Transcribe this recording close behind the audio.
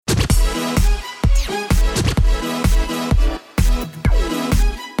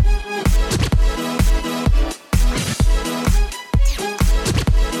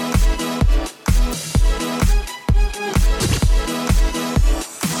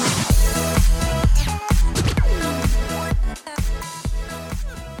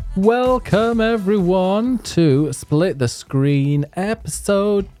Welcome everyone to Split the Screen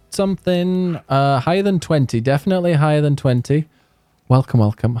episode something higher than 20, definitely higher than 20.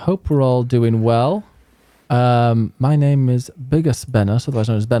 Welcome. Hope we're all doing well. My name is Bigus Benos, otherwise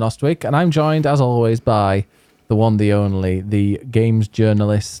known as Ben Ostwick, and I'm joined as always by the one, the only, the games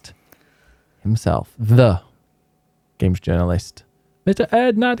journalist himself, the games journalist, Mr.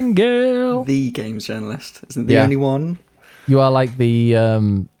 Ed Nightingale. The games journalist, isn't the only one? You are like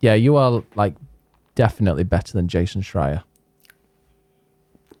the, you are like definitely better than Jason Schreier.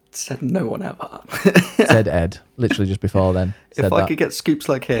 Said no one ever. Said Ed, literally just before then. If I could get scoops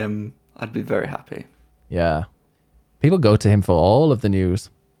like him, I'd be very happy. Yeah. People go to him for all of the news.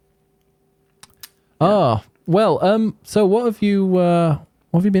 Oh, well, so what have you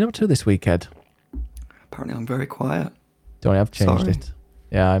been up to this week, Ed? Apparently I'm very quiet. Don't I've changed Sorry. it.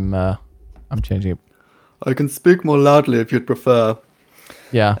 Yeah, I'm changing it. I can speak more loudly if you'd prefer.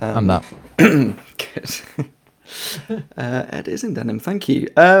 Yeah, I'm that. Good. Ed is in denim, thank you.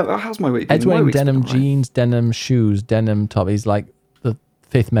 How's my week been? Ed's wearing denim jeans, denim shoes, denim top. He's like the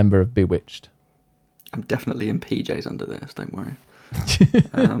fifth member of Bewitched. I'm definitely in PJs under this, don't worry.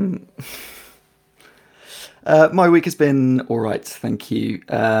 My week has been all right, thank you.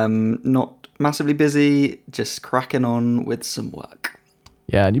 Not massively busy, just cracking on with some work.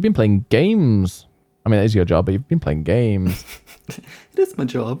 Yeah, and you've been playing games. I mean, it is your job, but you've been playing games. It is my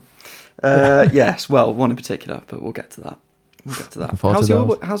job. Yes, well, one in particular, but we'll get to that.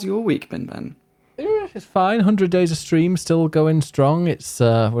 How's your week been, Ben? It's fine. 100 days of stream still going strong. It's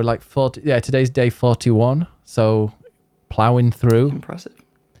we're like 40. Yeah, today's day 41. So plowing through. Impressive.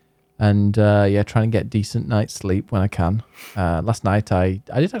 And trying to get decent night's sleep when I can. Last night I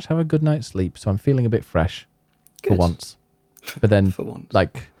did actually have a good night's sleep, so I'm feeling a bit fresh for once. But then For once.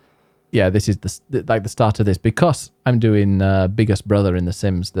 this is the start of this because I'm doing Biggest Brother in The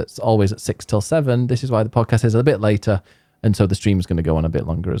Sims. That's always at 6 till 7. This is why the podcast is a bit later, and so the stream is going to go on a bit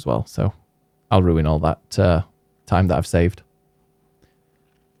longer as well. So I'll ruin all that time that I've saved.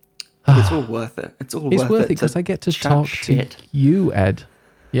 It's all worth it. It's worth it because I get to talk to you, Ed.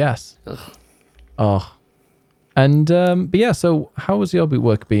 Yes. Ugh. Oh. And but yeah. So how has your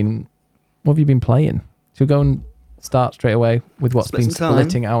work been? What have you been playing? Should we go and start straight away with what's been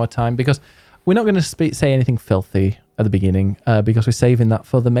splitting our time, because we're not going to say anything filthy at the beginning because we're saving that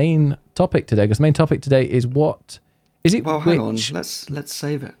for the main topic today. Because the main topic today is what is it? Well, hang on. Let's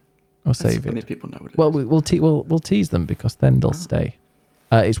save it. I'll save it. If people know what it well, is. we'll tease them because then they'll stay.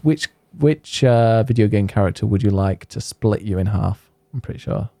 It's which video game character would you like to split you in half? I'm pretty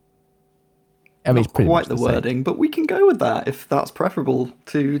sure. I mean, Not it's pretty quite much the wording, but we can go with that if that's preferable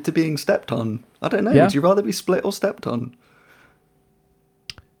to being stepped on. I don't know. Yeah. Would you rather be split or stepped on?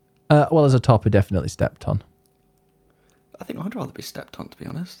 Well, as a topper, definitely stepped on. I think I'd rather be stepped on, to be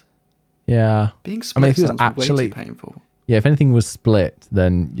honest. Yeah. Being split sounds way too painful. Yeah, if anything was split,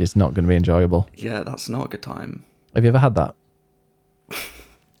 then it's not going to be enjoyable. Yeah, that's not a good time. Have you ever had that?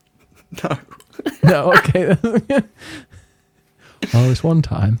 No. No, okay. Oh, this one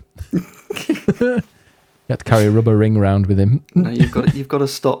time. You had to carry a rubber ring around with him. No, you've got to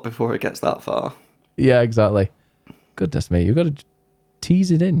stop before it gets that far. Yeah, exactly. Goodness me, you've got to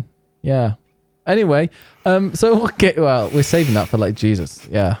tease it in. Yeah. Anyway, so we're saving that for like Jesus.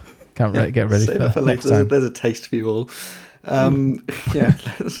 Yeah. Can't get ready Save for it for next later. time. There's a taste for you all. Yeah,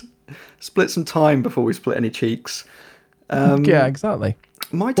 let's split some time before we split any cheeks. Yeah, exactly.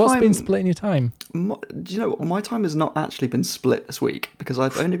 My time, What's been splitting your time? do you know what? My time has not actually been split this week because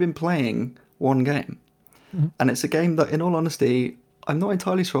I've only been playing one game. Mm-hmm. And it's a game that, in all honesty, I'm not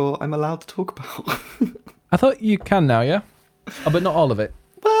entirely sure I'm allowed to talk about. I thought you can now, yeah? Oh, but not all of it.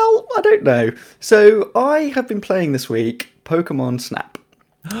 Well, I don't know. So I have been playing this week Pokemon Snap,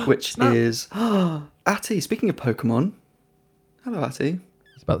 which is Atty. Speaking of Pokemon, hello Atty.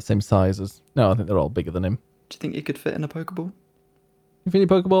 It's about the same size as... No, I think they're all bigger than him. Do you think you could fit in a Pokeball? Infinity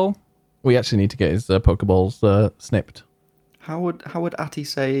Pokeball? We actually need to get his Pokeballs snipped. How would Atty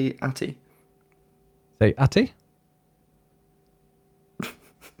say Atty? Say, Atty?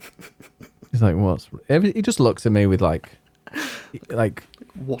 He's like, what? He just looks at me with like,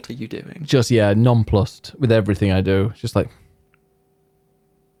 What are you doing? just, nonplussed with everything I do. Just like,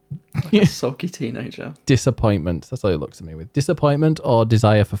 Like a sulky teenager. disappointment. That's all he looks at me with. Disappointment or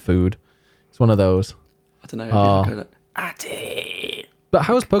desire for food. It's one of those. I don't know. Atty. But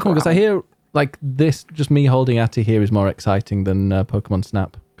how's Pokemon? Because I hear like this, just me holding Atty here is more exciting than Pokemon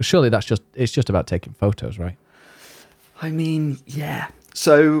Snap. Because surely it's just about taking photos, right? I mean, yeah.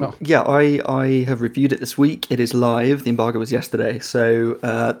 So yeah, I have reviewed it this week. It is live. The embargo was yesterday, so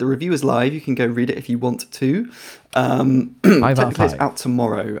the review is live. You can go read it if you want to. 5 out of Technically, it's 5. out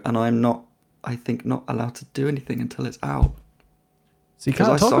tomorrow, and I'm not. I think not allowed to do anything until it's out So you because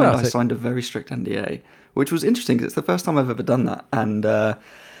can't talk about I it. signed a very strict NDA, which was interesting because it's the first time I've ever done that, and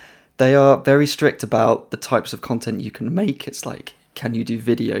they are very strict about the types of content you can make. It's like, can you do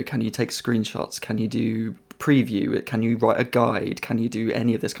video? Can you take screenshots? Can you do preview? Can you write a guide? Can you do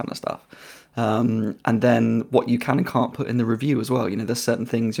any of this kind of stuff? And then what you can and can't put in the review as well. You know, there's certain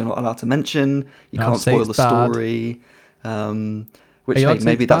things you're not allowed to mention. You Not can't say spoil it's the bad. story. Which, Are you allowed hey, to say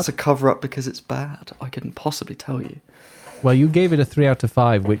maybe it's that's bad? a cover up because it's bad. I couldn't possibly tell you. Well, you gave it a 3 out of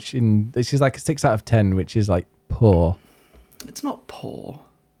 5, which is like a 6 out of 10, which is like poor. It's not poor.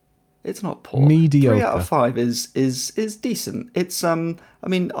 It's not poor. Mediocre. 3 out of 5 is decent. It's I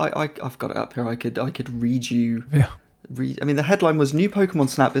mean I've got it up here. I could read you. Yeah. I mean, the headline was "New Pokemon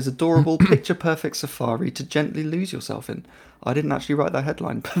Snap is adorable, picture-perfect safari to gently lose yourself in." I didn't actually write that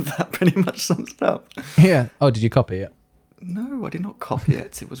headline, but that pretty much sums it up. Yeah. Oh, did you copy it? No, I did not copy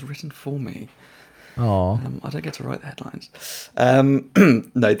it. It was written for me. Oh. I don't get to write the headlines.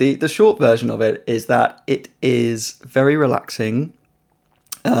 No, the short version of it is that it is very relaxing.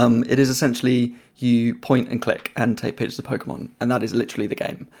 It is essentially you point and click and take pictures of Pokemon, and that is literally the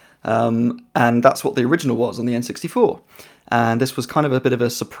game. And that's what the original was on the N64. And this was kind of a bit of a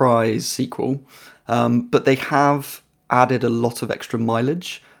surprise sequel, but they have added a lot of extra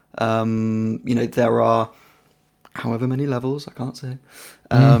mileage. You know, there are however many levels, I can't say.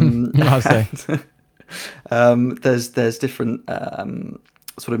 I'll say. There's different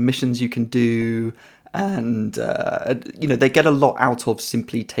sort of missions you can do, and you know, they get a lot out of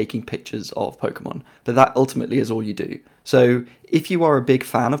simply taking pictures of Pokemon, but that ultimately is all you do. So if you are a big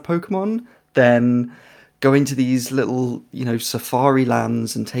fan of Pokemon, then going to these little, you know, safari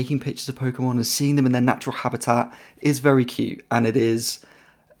lands and taking pictures of Pokemon and seeing them in their natural habitat is very cute, and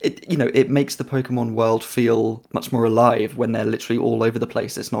you know, it makes the Pokemon world feel much more alive when they're literally all over the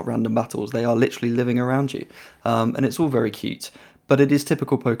place. It's not random battles. They are literally living around you. And it's all very cute. But it is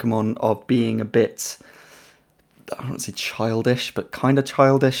typical Pokemon of being a bit, I don't want to say childish, but kind of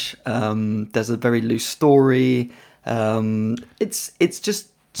childish. There's a very loose story. It's just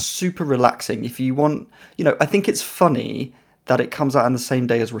super relaxing. If you want, you know, I think it's funny that it comes out on the same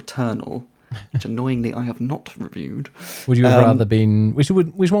day as Returnal, which annoyingly I have not reviewed. Would you have rather been... Which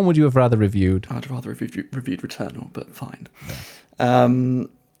one would you have rather reviewed? I'd rather have reviewed Returnal, but fine. Yeah.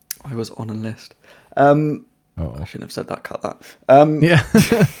 I was on a list. I shouldn't have said that. Cut that. Yeah.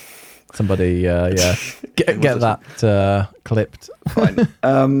 Somebody, get that clipped. Fine.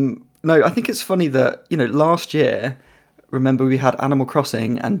 No, I think it's funny that, you know, last year, remember we had Animal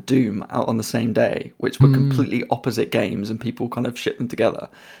Crossing and Doom out on the same day, which were completely opposite games, and people kind of shipped them together.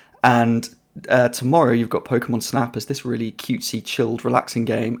 And tomorrow you've got Pokemon Snap as this really cutesy, chilled, relaxing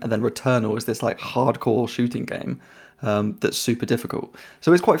game, and then Returnal is this like hardcore shooting game that's super difficult.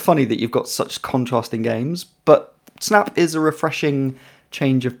 So it's quite funny that you've got such contrasting games, but Snap is a refreshing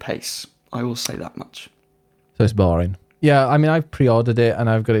change of pace. I will say that much. So it's boring. Yeah, I mean, I've pre-ordered it and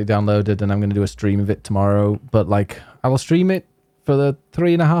I've got it downloaded and I'm going to do a stream of it tomorrow. But like, I will stream it for the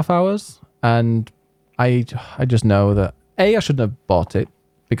 3.5 hours, and I just know that I shouldn't have bought it,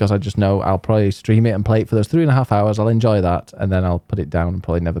 because I just know I'll probably stream it and play it for those 3.5 hours. I'll enjoy that, and then I'll put it down and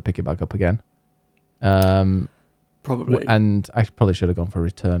probably never pick it back up again. Probably. And I probably should have gone for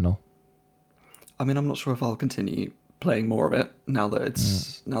Returnal. I mean, I'm not sure if I'll continue playing more of it now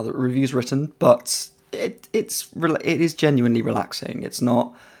that now that review's written, but it is genuinely relaxing. It's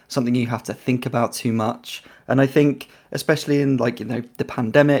not something you have to think about too much. And I think, especially in, like, you know, the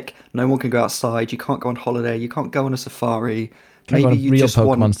pandemic, no one can go outside. You can't go on holiday. You can't go on a safari. Maybe you real just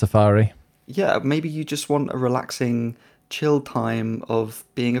Pokemon Safari. Yeah, maybe you just want a relaxing, chill time of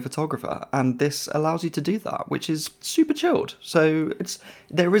being a photographer, and this allows you to do that, which is super chilled. So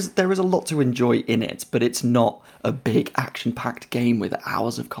there is a lot to enjoy in it, but it's not a big action-packed game with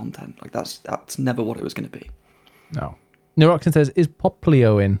hours of content. Like that's never what it was going to be. No. Neuroxin says, "Is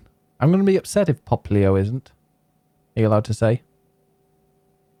Poplio in?" I'm going to be upset if Poplio isn't. Are you allowed to say?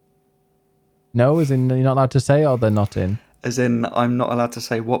 No, as in you're not allowed to say, or they're not in? As in, I'm not allowed to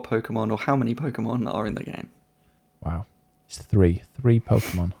say what Pokemon or how many Pokemon are in the game. Wow. It's three. 3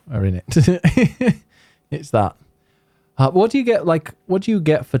 Pokemon are in it. It's that. What do you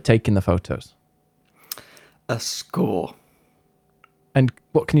get for taking the photos? A score. And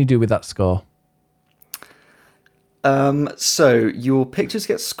what can you do with that score? So your pictures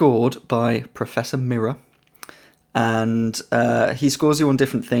get scored by Professor Mirror, and he scores you on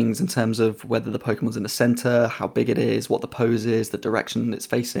different things in terms of whether the Pokemon's in the center, how big it is, what the pose is, the direction it's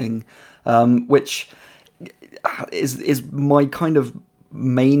facing, which is my kind of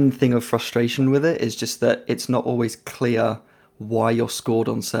main thing of frustration with it, is just that it's not always clear why you're scored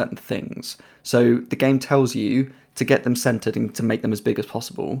on certain things. So the game tells you to get them centered and to make them as big as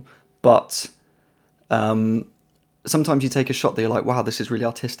possible, but sometimes you take a shot that you're like, wow, this is really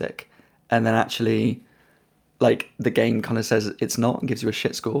artistic, and then actually, like, the game kind of says it's not and gives you a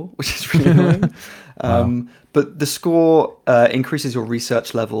shit score, which is really annoying. Wow. But the score increases your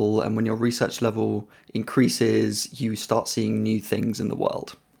research level, and when your research level increases, you start seeing new things in the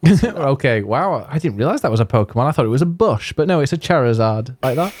world. Okay, wow. I didn't realize that was a Pokemon. I thought it was a bush, but no, it's a Charizard.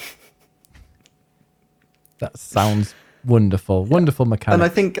 Like that? That sounds wonderful. Wonderful mechanic. And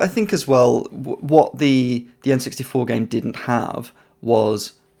I think as well, what the N64 game didn't have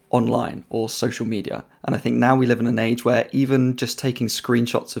was online or social media. And I think now we live in an age where even just taking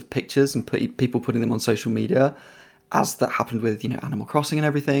screenshots of pictures and people putting them on social media, as that happened with, Animal Crossing and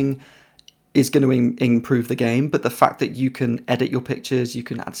everything, is going to improve the game. But the fact that you can edit your pictures, you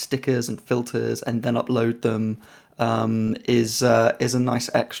can add stickers and filters and then upload them, is a nice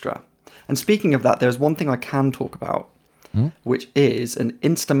extra. And speaking of that, there's one thing I can talk about, which is an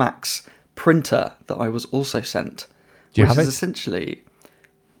Instamax printer that I was also sent. Do you which have is it? essentially...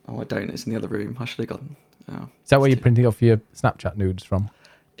 Oh, I don't. It's in the other room. I should have gotten... Oh, Is that where you're printing off your Snapchat nudes from?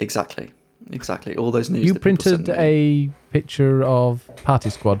 Exactly. All those news You that people send printed me. a picture of Party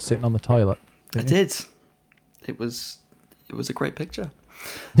Squad sitting on the toilet. I did. It was a great picture.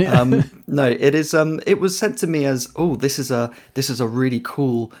 Yeah. No, it is. It was sent to me as, oh, this is a really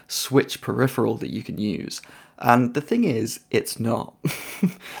cool Switch peripheral that you can use. And the thing is, it's not.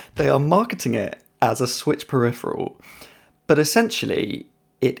 They are marketing it as a Switch peripheral, but essentially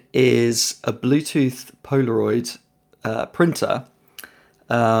it is a Bluetooth Polaroid printer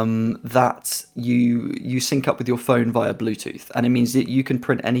that you sync up with your phone via Bluetooth, and it means that you can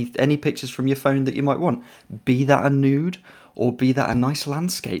print any pictures from your phone that you might want, be that a nude or be that a nice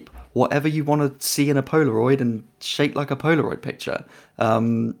landscape, whatever you want to see in a Polaroid and shape like a Polaroid picture.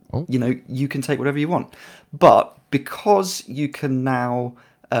 You can take whatever you want, but because you can now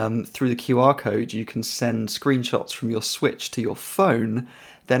through the QR code you can send screenshots from your Switch to your phone.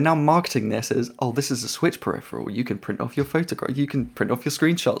 They're now marketing this as, oh, this is a Switch peripheral. You can print off your photograph. You can print off your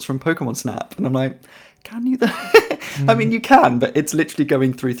screenshots from Pokemon Snap. And I'm like, can you? I mean, you can, but it's literally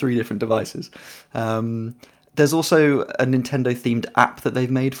going through 3 different devices. There's also a Nintendo-themed app that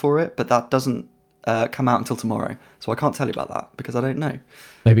they've made for it, but that doesn't come out until tomorrow. So I can't tell you about that because I don't know.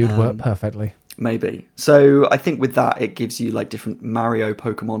 Maybe it would work perfectly. Maybe. So I think with that, it gives you like different Mario,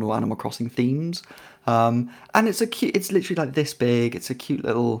 Pokemon, or Animal Crossing themes. And it's literally like this big. It's a cute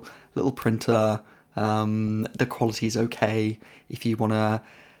little printer. The quality's okay. If you want to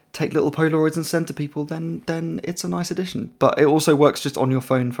take little Polaroids and send to people, then it's a nice addition. But it also works just on your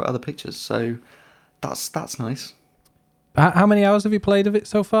phone for other pictures. So that's nice. How many hours have you played of it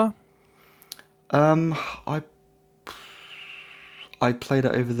so far? I played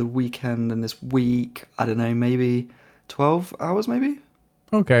it over the weekend and this week. I don't know, maybe 12 hours, maybe.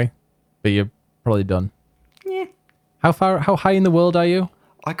 Okay, but you're probably done. Yeah. How high in the world are you?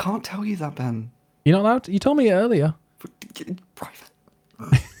 I can't tell you that, Ben. You're not allowed to? You told me earlier. Private.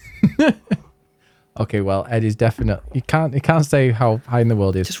 Okay, well, Ed is definite. You can't say how high in the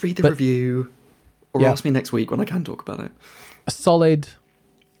world is. Just read the But review, or Yeah. ask me next week when I can talk about it. a solid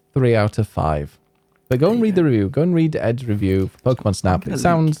 3 out of 5. But go and you read the review. Go and read Ed's review for Pokemon Snap. It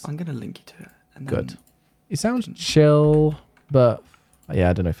sounds I'm gonna link you to it. And good. It sounds chill, but yeah,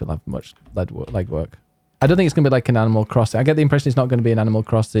 I don't know if it'll have much legwork. I don't think it's going to be like an Animal Crossing. I get the impression it's not going to be an Animal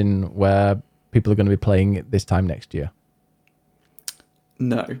Crossing where people are going to be playing it this time next year.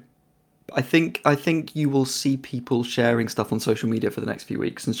 No. I think you will see people sharing stuff on social media for the next few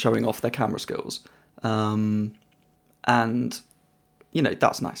weeks and showing off their camera skills. And,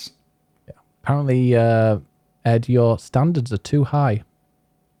 that's nice. Apparently, Ed, your standards are too high,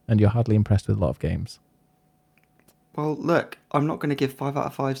 and you're hardly impressed with a lot of games. Well, look, I'm not going to give 5 out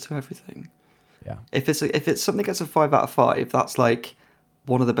of 5s to everything. Yeah. If it's something that's a 5 out of 5, that's like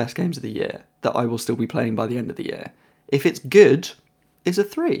one of the best games of the year that I will still be playing by the end of the year. If it's good, it's a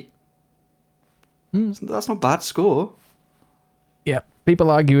 3. That's not a bad score. Yeah.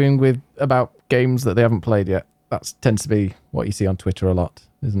 People arguing about games that they haven't played yet. That tends to be what you see on Twitter a lot,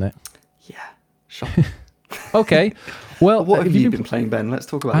 isn't it? Yeah. Shocking. Okay. Well, What have you been playing, Ben? Let's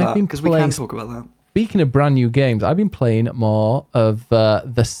talk about I've that been because we playing- can talk about that. Speaking of brand new games, I've been playing more of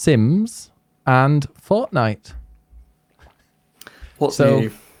The Sims and Fortnite. What's So-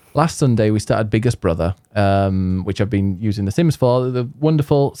 new? last Sunday we started Biggest Brother, which I've been using The Sims for. The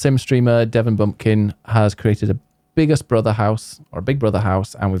wonderful Sim streamer Devon Bumpkin has created a Biggest Brother house, or a Big Brother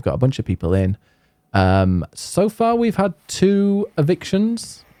house, and we've got a bunch of people in. So far we've had 2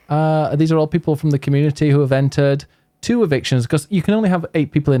 evictions. These are all people from the community who have entered. 2 evictions, because you can only have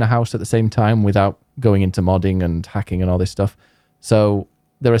 8 people in a house at the same time without going into modding and hacking and all this stuff. So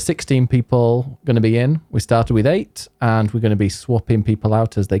there are 16 people going to be in. We started with 8, and we're going to be swapping people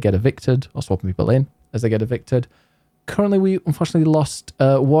out as they get evicted, or swapping people in as they get evicted. Currently, we unfortunately lost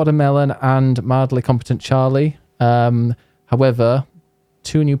Watermelon and Mildly Competent Charlie. However,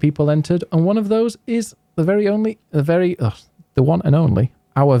 2 new people entered, and one of those is the one and only,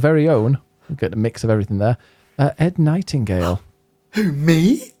 our very own, we'll get a mix of everything there, Ed Nightingale. Who,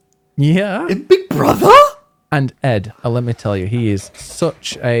 me? Yeah. In Big Brother? And Ed, let me tell you, he is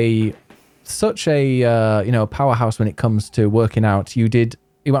such a powerhouse when it comes to working out. He went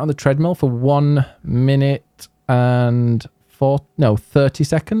on the treadmill for 1 minute and 30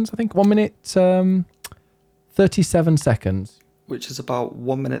 seconds, I think. 1 minute, 37 seconds. Which is about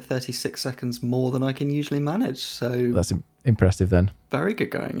 1 minute 36 seconds more than I can usually manage. So that's impressive then. Very good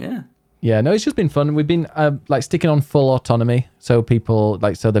going, yeah. Yeah, no, it's just been fun. We've been sticking on full autonomy, so people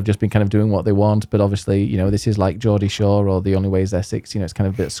they've just been kind of doing what they want. But obviously, this is like Geordie Shore or The Only Way Is Essex. It's kind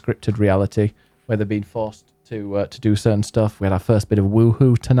of a bit of scripted reality where they're being forced to do certain stuff. We had our first bit of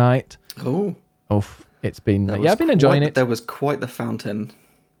woohoo tonight. Oh, it's been I've been enjoying it. There was quite the fountain.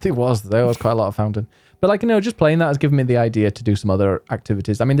 There was quite a lot of fountain. But just playing that has given me the idea to do some other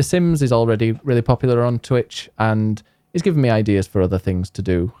activities. I mean, The Sims is already really popular on Twitch, and it's given me ideas for other things to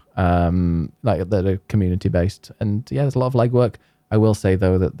do. That are community based, and there's a lot of legwork. I will say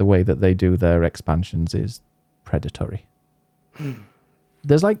though that the way that they do their expansions is predatory.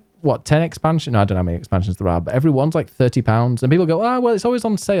 There's 10 expansions? No, I don't know how many expansions there are, but every one's £30, and people go, well, it's always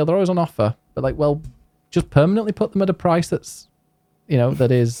on sale, they're always on offer. But just permanently put them at a price that's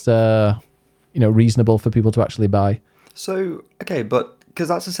that is reasonable for people to actually buy. So okay, but because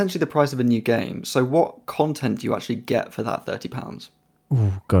that's essentially the price of a new game, so what content do you actually get for that £30?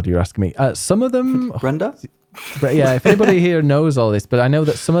 Oh, God, you're asking me. Some of them... Brenda? Yeah, if anybody here knows all this, but I know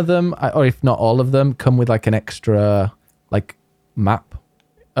that some of them, or if not all of them, come with an extra map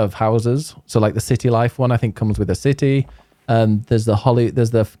of houses. So the City Life one, I think, comes with a city. There's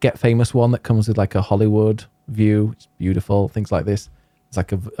the Get Famous one that comes with a Hollywood view. It's beautiful, things like this. It's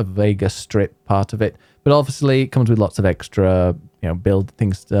a Vegas Strip part of it. But obviously, it comes with lots of extra, build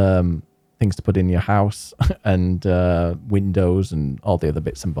things... things to put in your house and windows and all the other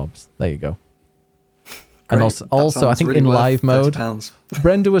bits and bobs. There you go. Great. And also I think really in live mode,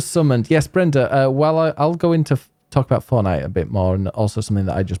 Brenda was summoned. Yes, Brenda, I'll go into talk about Fortnite a bit more, and also something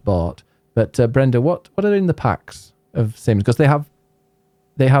that I just bought. But Brenda, what are in the packs of Sims? Because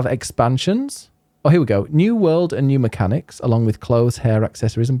they have expansions. Oh, here we go. New world and new mechanics, along with clothes, hair,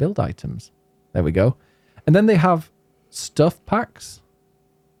 accessories, and build items. There we go. And then they have stuff packs.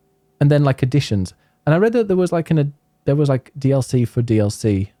 And then additions, and I read that there was DLC for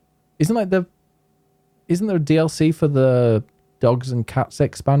DLC. Isn't there a DLC for the dogs and cats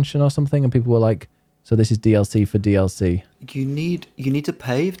expansion or something? And people were so this is DLC for DLC. You need to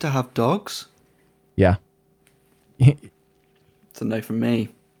pay to have dogs? Yeah. It's a no from me.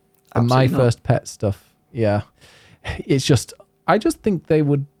 And my first pet stuff. Yeah. It's just, I just think they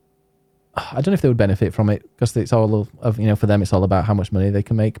would. I don't know if they would benefit from it, because it's all of for them it's all about how much money they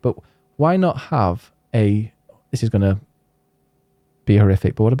can make. But why not have this is going to be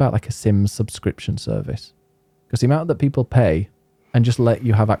horrific, but what about a Sims subscription service? Because the amount that people pay and just let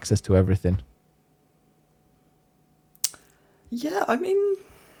you have access to everything. Yeah, I mean,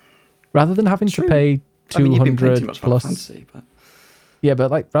 rather than having to pay 200 plus. Fantasy, but... Yeah,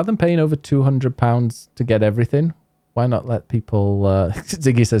 but rather than paying over £200 to get everything, why not let people...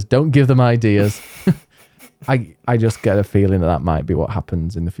 Ziggy says, don't give them ideas. I just get a feeling that might be what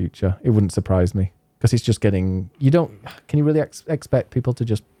happens in the future. It wouldn't surprise me, because it's just getting... Can you really expect people to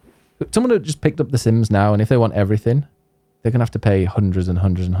just... Someone who just picked up The Sims now, and if they want everything, they're going to have to pay hundreds and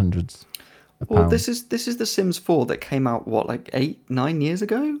hundreds and hundreds of pounds. This is The Sims 4 that came out, 8-9 years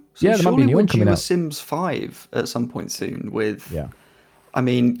ago? So yeah, there might be a new one coming out. Sims 5 at some point soon with... Yeah. I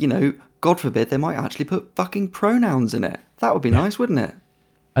mean, God forbid, they might actually put fucking pronouns in it. That would be nice, wouldn't it?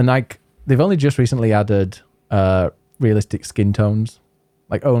 And they've only just recently added realistic skin tones.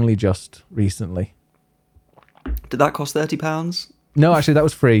 Only just recently. Did that cost £30? No, actually, that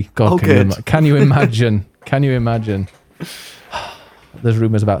was free. God, can you imagine? Can you imagine? There's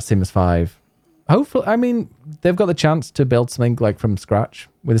rumours about Sims 5. Hopefully, I mean, they've got the chance to build something from scratch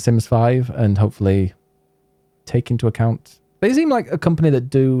with The Sims 5, and hopefully take into account They seem like a company that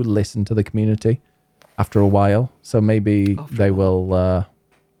do listen to the community after a while. So maybe they will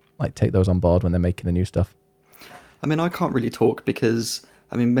like take those on board when they're making the new stuff. I mean, I can't really talk because,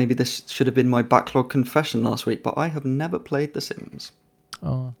 I mean, maybe this should have been my backlog confession last week, but I have never played The Sims.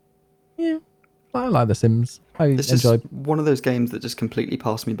 Oh, yeah. I like The Sims. This is one of those games that just completely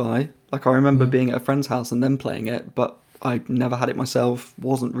passed me by. Like, I remember being at a friend's house and them playing it, but I never had it myself,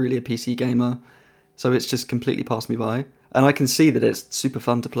 wasn't really a PC gamer, so it's just completely passed me by. And I can see that it's super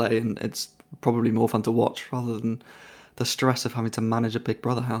fun to play, and it's probably more fun to watch rather than the stress of having to manage a Big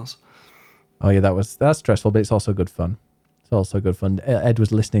Brother house. Oh yeah, that's stressful, but it's also good fun. It's also good fun. Ed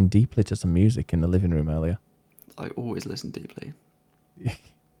was listening deeply to some music in the living room earlier. I always listen deeply.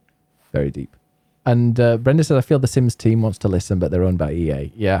 Very deep. And Brenda says, I feel the Sims team wants to listen, but they're owned by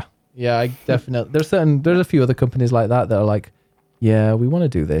EA. Yeah, I definitely. There's a few other companies like that are like, yeah, we want to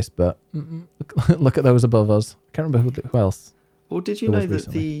do this, but look at those above us. I can't remember who else. Well, did you know that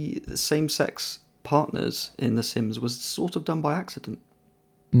the same-sex partners in The Sims was sort of done by accident?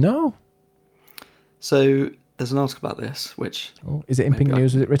 No. So there's an article about this, which... Oh, is it in Pink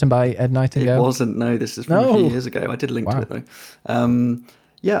News? Was it written by Ed Nightingale? It wasn't, no. This is from a few years ago. I did link to it, though.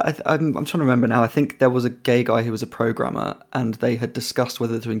 Yeah, I'm trying to remember now. I think there was a gay guy who was a programmer, and they had discussed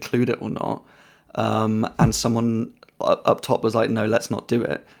whether to include it or not. And someone up top was like, no, let's not do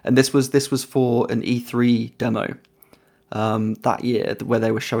it. And this was for an E3 demo that year where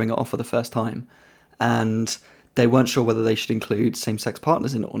they were showing it off for the first time. And they weren't sure whether they should include same-sex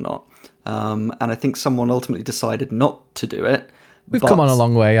partners in it or not. And I think someone ultimately decided not to do it. We've come on a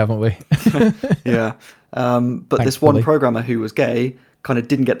long way, haven't we? Yeah. But this one programmer who was gay kind of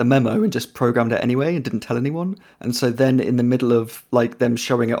didn't get the memo and just programmed it anyway and didn't tell anyone. And so then in the middle of like them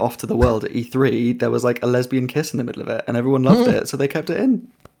showing it off to the world at E3, there was like a lesbian kiss in the middle of it and everyone loved it. So they kept it in.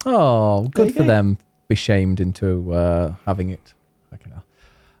 Oh, good for them. Be shamed into having it.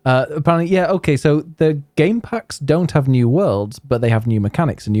 Apparently, yeah, okay, so the game packs don't have new worlds, but they have new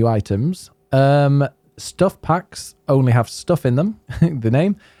mechanics and new items. Stuff packs only have stuff in them, the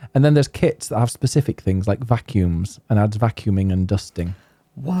name, and then there's kits that have specific things like vacuums and adds vacuuming and dusting.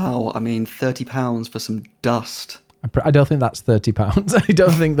 Wow, I mean, £30 for some dust. I don't think that's £30. I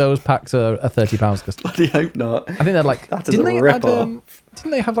don't think those packs are £30. Bloody hope not. I think they're like, didn't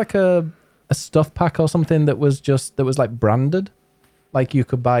they have like a stuff pack or something that was like branded? Like you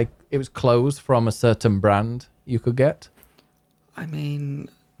could buy, it was clothes from a certain brand you could get. I mean,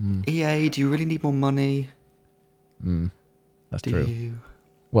 EA, do you really need more money? That's true.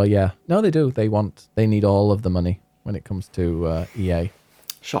 Well, yeah. No, they do. They need all of the money when it comes to EA.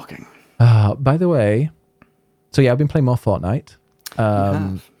 Shocking. By the way, so yeah, I've been playing more Fortnite.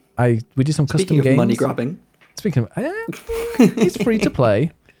 We did some custom games. Money grabbing. Speaking of, it's free to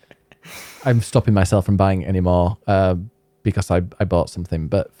play. I'm stopping myself from buying any more. Because I bought something.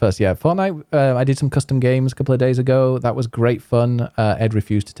 But first, yeah, Fortnite, I did some custom games a couple of days ago. That was great fun. Ed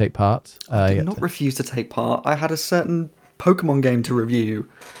refused to take part. I did not refuse to take part. I had a certain Pokemon game to review.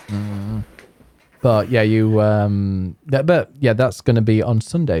 But yeah, that's going to be on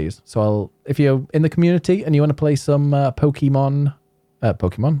Sundays. So if you're in the community and you want to play some Pokemon,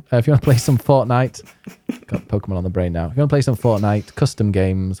 if you want to play some Fortnite, got Pokemon on the brain now. If you want to play some Fortnite custom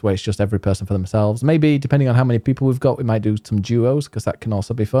games where it's just every person for themselves, maybe depending on how many people we've got, we might do some duos because that can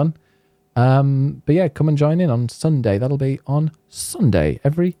also be fun. But yeah, come and join in on Sunday. That'll be on Sunday,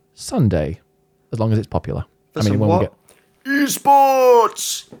 every Sunday, as long as it's popular.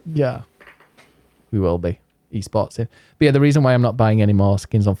 Esports! Yeah, we will be esports in. But yeah, the reason why I'm not buying any more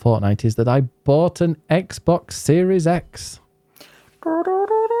skins on Fortnite is that I bought an Xbox Series X.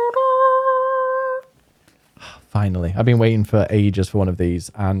 Finally, I've been waiting for ages for one of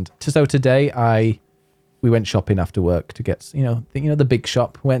these, and so today we went shopping after work to get the big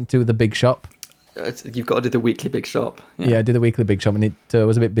shop. Went to the big shop. You've got to do the weekly big shop. Yeah, I did the weekly big shop, and it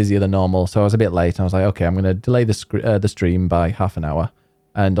was a bit busier than normal, so I was a bit late. And I was like, okay, I'm going to delay the stream by half an hour,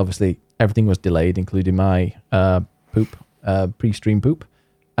 and obviously everything was delayed, including my pre-stream poop.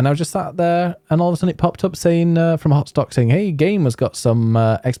 And I was just sat there, and all of a sudden it popped up saying from Hotstock saying, "Hey, Game has got some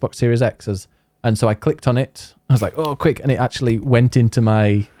Xbox Series X's." And so I clicked on it. I was like, "Oh, quick!" And it actually went into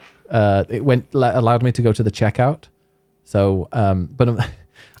my. Allowed me to go to the checkout. So, but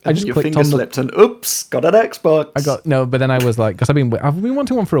I just your clicked finger on slipped and oops, got an Xbox. But then I was like, because I've been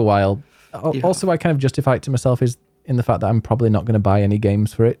wanting one for a while. Yeah. Also, I kind of justify it to myself is in the fact that I'm probably not going to buy any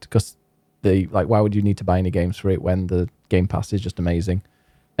games for it because why would you need to buy any games for it when the Game Pass is just amazing?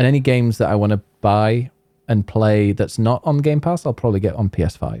 And any games that I want to buy and play that's not on Game Pass, I'll probably get on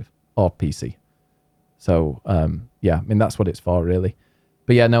PS5 or PC. So, yeah, I mean, that's what it's for, really. But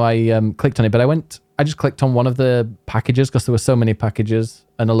But yeah, no, I clicked on it, but I just clicked on one of the packages because there were so many packages,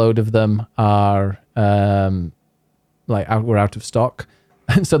 and a load of them are we're out of stock.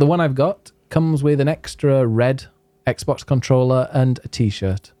 And so the one I've got comes with an extra red Xbox controller and a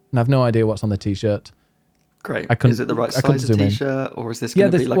T-shirt, and I've no idea what's on the T-shirt. Great. Is it the right size of T-shirt, or is this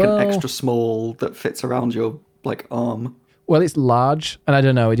going to be like an extra small that fits around your arm? Well, it's large, and I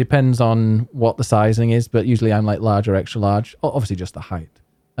don't know. It depends on what the sizing is, but usually I'm like large or extra large. Obviously, just the height,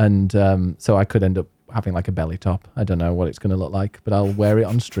 and so I could end up having like a belly top. I don't know what it's going to look like, but I'll wear it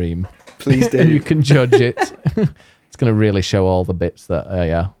on stream. Please do. And you can judge it. It's going to really show all the bits that,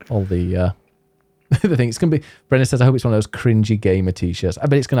 all the the thing. It's going to be. Brenda says, I hope it's one of those cringy gamer T-shirts. I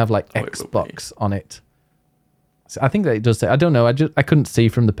bet it's going to have like Xbox on it. I think that it does say. I don't know. I couldn't see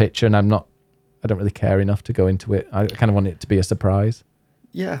from the picture, and I don't really care enough to go into it. I kind of want it to be a surprise.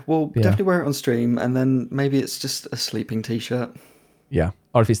 Yeah, well, definitely wear it on stream, and then maybe it's just a sleeping T-shirt. Yeah,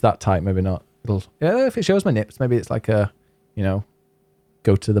 or if it's that tight, maybe not. If it shows my nips, maybe it's like a,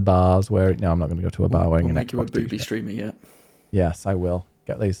 go to the bars where. No, I'm not going to go to a bar wearing an Xbox make you a booby T-shirt. streamer yet. Yes, I will.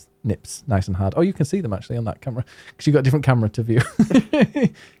 Get these nips nice and hard. Oh, you can see them actually on that camera because you've got a different camera to view.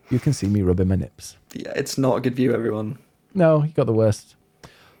 You can see me rubbing my nips. Yeah, it's not a good view, everyone. No, you got the worst.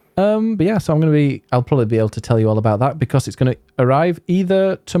 But yeah, so I'll probably be able to tell you all about that because it's going to arrive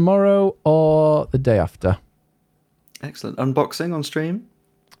either tomorrow or the day after. Excellent. Unboxing on stream?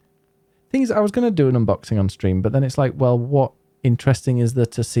 Thing is, I was going to do an unboxing on stream, but then it's like, well, what interesting is there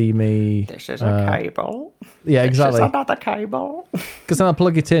to see me? This is a cable. Yeah, exactly. This is another cable. Because then I'll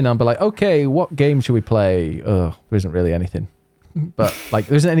plug it in and I'll be like, okay, what game should we play? Oh, there isn't really anything. But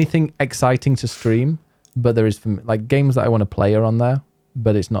there isn't anything exciting to stream, but there is games that I want to play are on there,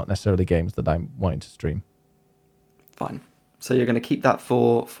 but it's not necessarily games that I'm wanting to stream. Fine. So you're going to keep that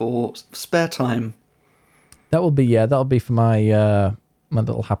for spare time. That'll be for my my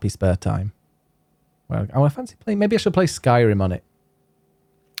little happy spare time. Well, I fancy playing. Maybe I should play Skyrim on it.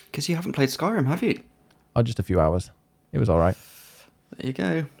 Because you haven't played Skyrim, have you? Oh, just a few hours. It was all right. There you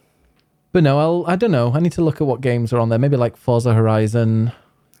go. But no, I don't know. I need to look at what games are on there. Maybe like Forza Horizon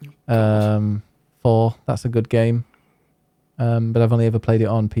 4. That's a good game. But I've only ever played it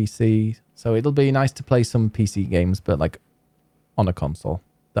on PC. So it'll be nice to play some PC games, but on a console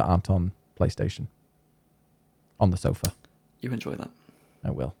that aren't on PlayStation. On the sofa. You enjoy that. I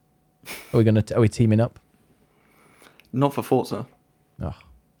will. Are we teaming up? Not for Forza. Oh.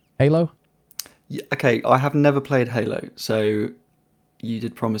 Halo? Yeah, okay, I have never played Halo, so you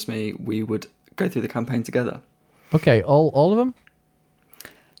did promise me we would go through the campaign together. Okay, all of them?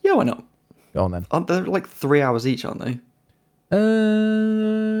 Yeah, why not? Go on then. Aren't they 3 hours each, aren't they?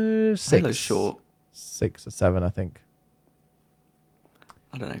 6. Halo's short. 6 or 7, I think.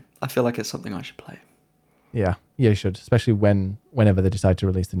 I don't know. I feel like it's something I should play. Yeah, you should, especially whenever they decide to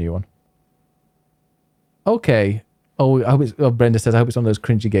release the new one. Okay. Brenda says, I hope it's one of those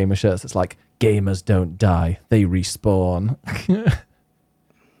cringy gamer shirts that's like, gamers don't die, they respawn.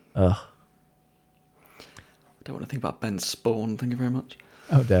 Ugh. I don't want to think about Ben's spawn, thank you very much.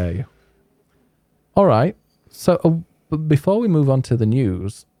 How dare you. All right. So before we move on to the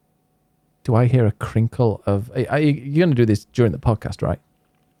news, do I hear a crinkle of... You're going to do this during the podcast, right?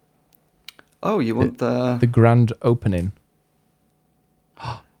 Oh, you want the grand opening?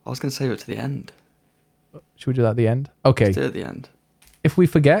 I was going to save it to the end. Should we do that at the end? Okay. Let's do it at the end. If we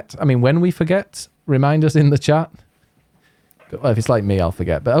forget, when we forget, remind us in the chat. Well, if it's like me, I'll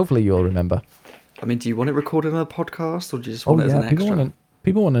forget, but hopefully you'll remember. Do you want it recorded on a podcast, or do you just want it as an extra?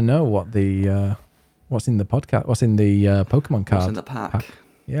 People want to know what the what's in the podcast, what's in the Pokemon card. What's in the pack?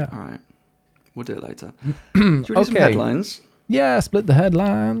 Yeah. All right. We'll do it later. Do you want some headlines? Yeah, split the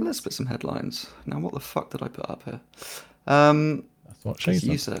headlines. Let's split some headlines. Now, what the fuck did I put up here? That's what she said.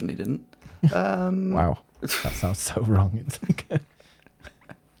 You certainly didn't. Wow, that sounds so wrong.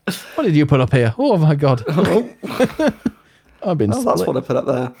 What did you put up here? Oh my god. I've been split. That's what I put up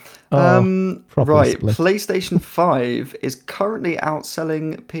there. Right, split. PlayStation 5 is currently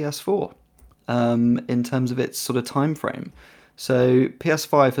outselling PS4 in terms of its sort of time frame. So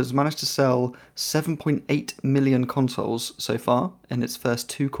PS5 has managed to sell 7.8 million consoles so far in its first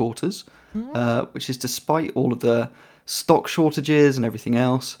 2 quarters, which is despite all of the stock shortages and everything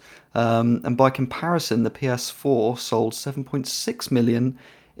else. And by comparison, the PS4 sold 7.6 million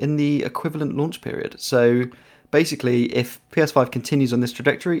in the equivalent launch period. So basically, if PS5 continues on this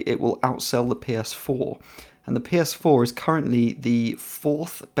trajectory, it will outsell the PS4. And the PS4 is currently the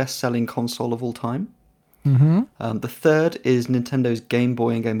 4th best-selling console of all time. Mm-hmm. The third is Nintendo's Game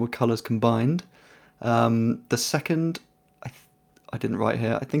Boy and Game Boy Colors combined. The second, I didn't write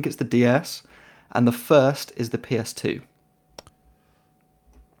here, I think it's the DS. And the first is the PS2.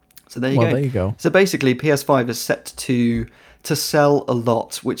 So there you Well, go. there you go. So basically, PS5 is set to sell a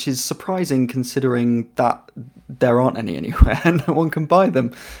lot, which is surprising considering that there aren't any anywhere and no one can buy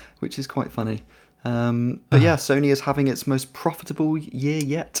them, which is quite funny. But yeah, Sony is having its most profitable year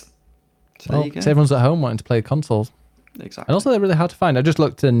yet. So there you go. So everyone's at home wanting to play consoles. Exactly. And also, they're really hard to find. I just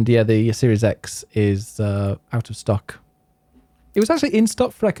looked, and yeah, the Series X is out of stock. It was actually in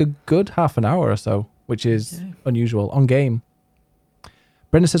stock for like a good half an hour or so, which is unusual on game.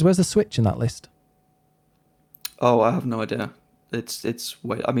 Brenda says, "Where's the Switch in that list?" Oh, I have no idea. It's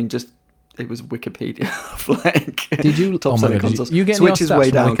way. I mean, just it was Wikipedia. Like, Did you? top Oh my selling God, consoles? you get Switch is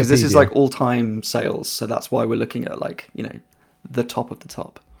way down because this is Wikipedia? like all-time sales. So that's why we're looking at like the top of the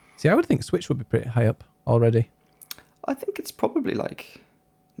top. See, I would think Switch would be pretty high up already. I think it's probably like,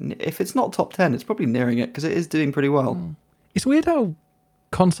 if it's not top 10, it's probably nearing it because it is doing pretty well. It's weird how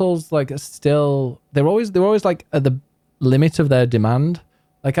consoles like are still they're always like at the limit of their demand.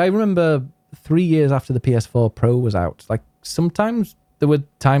 Like I remember 3 years after the PS4 Pro was out, like sometimes there were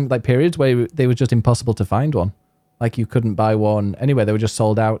periods where they were just impossible to find one. Like you couldn't buy one anywhere. They were just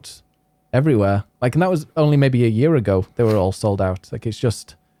sold out everywhere. Like, and that was only maybe a year ago. They were all sold out. Like it's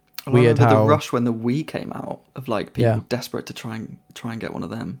just weird I remember how the rush when the Wii came out of like people desperate to try and get one of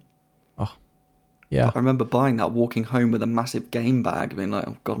them. yeah. I remember buying that, walking home with a massive game bag, being like,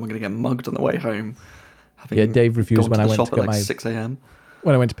 "Oh God, am I going to get mugged on the way home?" Dave refused when I went to shop get at like my 6 a.m.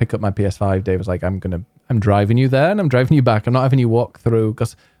 When I went to pick up my PS5, Dave was like, I'm driving you there and I'm driving you back. I'm not having you walk through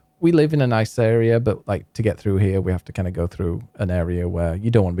because we live in a nice area, but like to get through here, we have to kind of go through an area where you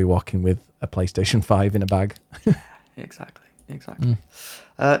don't want to be walking with a PlayStation 5 in a bag. Exactly.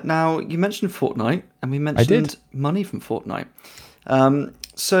 Now, you mentioned Fortnite, and we mentioned money from Fortnite.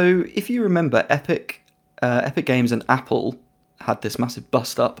 So if you remember, Epic Games and Apple had this massive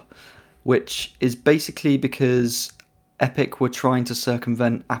bust up, which is basically because Epic were trying to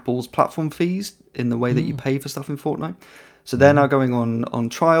circumvent Apple's platform fees in the way that you pay for stuff in Fortnite. So they're now going on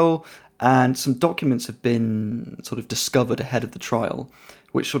trial, and some documents have been sort of discovered ahead of the trial,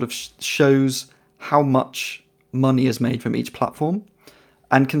 which sort of shows how much money is made from each platform.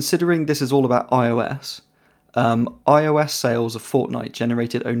 And considering this is all about iOS, iOS sales of Fortnite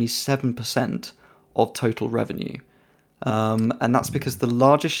generated only 7% of total revenue. And that's because the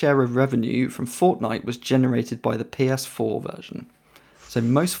largest share of revenue from Fortnite was generated by the PS4 version. So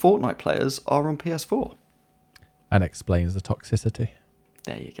most Fortnite players are on PS4. And explains the toxicity.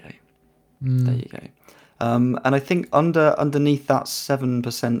 There you go. There you go. And I think underneath that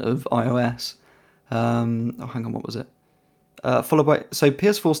 7% of iOS, hang on, what was it? Followed by, so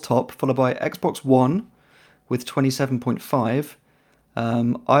PS4's top, followed by Xbox One with 27.5.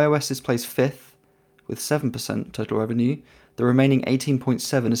 iOS is placed 5th with 7% total revenue. The remaining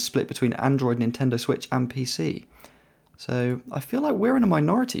 18.7 is split between Android, Nintendo Switch, and PC. So I feel like we're in a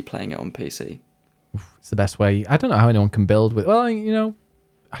minority playing it on PC. It's the best way. I don't know how anyone can build with. Well,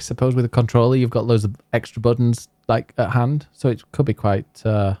 I suppose with a controller, you've got loads of extra buttons like at hand, so it could be quite.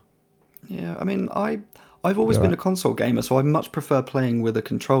 Yeah, I mean, I've always been a console gamer, so I much prefer playing with a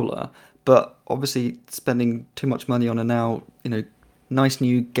controller. But obviously, spending too much money on a now, nice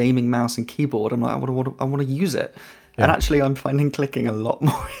new gaming mouse and keyboard, I'm like, I want to use it. Yeah. And actually, I'm finding clicking a lot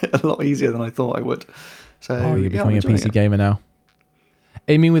easier than I thought I would. So you're becoming a PC gamer now.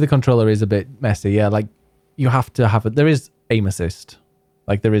 Aiming with a controller is a bit messy. Yeah, like you have to have it. There is aim assist.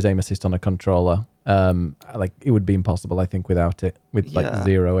 Like there is aim assist on a controller. Like it would be impossible, I think, without it. With like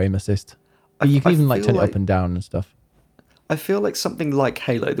zero aim assist. But you can even like turn it up and down and stuff. I feel like something like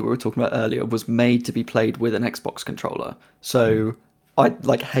Halo that we were talking about earlier was made to be played with an Xbox controller. So I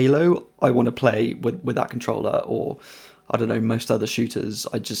like Halo. I want to play with that controller, or I don't know, most other shooters.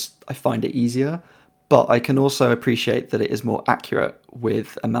 I find it easier. But I can also appreciate that it is more accurate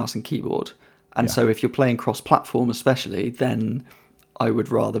with a mouse and keyboard. And so if you're playing cross-platform especially, then I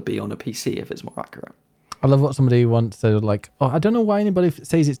would rather be on a PC if it's more accurate. I love what somebody once said, like, I don't know why anybody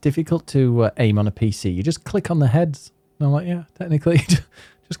says it's difficult to aim on a PC. You just click on the heads. And I'm like, yeah, technically,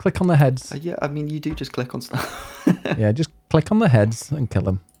 just click on the heads. Yeah, I mean, you do just click on stuff. Yeah, just click on the heads and kill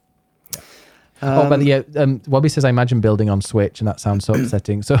them. But Wobby says, I imagine building on Switch, and that sounds so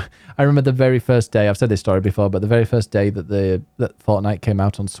upsetting. So I remember the very first day, I've said this story before, but the very first day that Fortnite came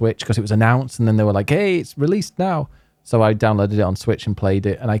out on Switch, because it was announced, and then they were like, hey, it's released now. So I downloaded it on Switch and played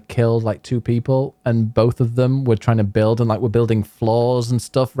it, and I killed like 2 people, and both of them were trying to build and like were building floors and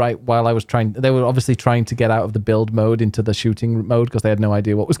stuff right while I was they were obviously trying to get out of the build mode into the shooting mode because they had no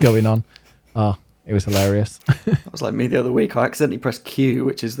idea what was going on. It was hilarious. That was like me the other week. I accidentally pressed Q,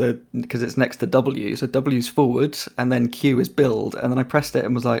 which is because it's next to W. So W's forward, and then Q is build. And then I pressed it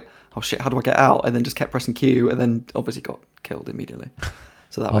and was like, oh shit, how do I get out? And then just kept pressing Q, and then obviously got killed immediately.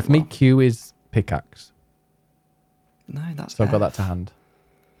 So that Well, went for me, well. Q is pickaxe. No, that's So I've got F. that to hand.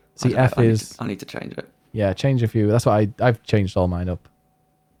 I See, don't know, F is... I need to change it. Yeah, change a few. That's what I've changed all mine up.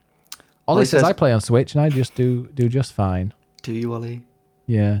 Ollie Ollie says says- I play on Switch and I just do just fine. Do you, Ollie?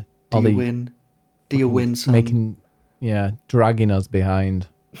 Yeah. Do Ollie you win? Do you win, son? Dragging us behind.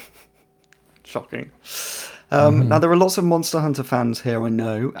 Shocking. Mm-hmm. Now, there are lots of Monster Hunter fans here, I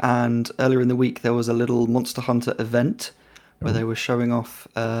know, and earlier in the week there was a little Monster Hunter event where they were showing off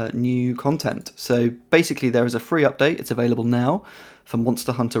new content. So basically there is a free update, it's available now, for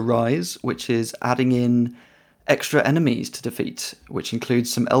Monster Hunter Rise, which is adding in extra enemies to defeat, which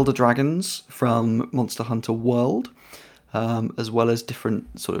includes some Elder Dragons from Monster Hunter World, as well as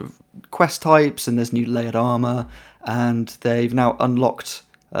different sort of quest types, and there's new layered armor, and they've now unlocked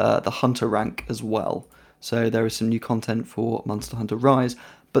the Hunter rank as well. So there is some new content for Monster Hunter Rise,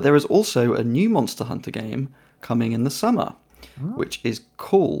 but there is also a new Monster Hunter game coming in the summer, which is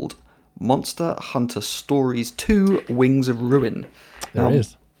called Monster Hunter Stories 2 Wings of Ruin. There it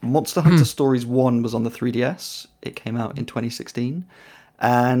is. Monster Hunter Stories 1 was on the 3DS. It came out in 2016.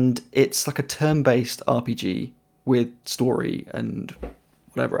 And it's like a turn-based RPG with story and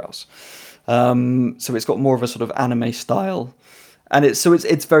whatever else. So it's got more of a sort of anime style. And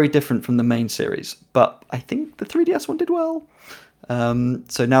it's very different from the main series. But I think the 3DS one did well.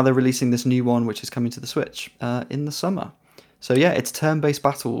 So now they're releasing this new one, which is coming to the Switch in the summer. So yeah, it's turn-based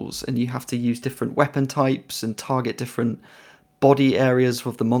battles, and you have to use different weapon types and target different body areas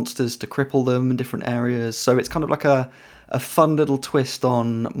of the monsters to cripple them in different areas. So it's kind of like a fun little twist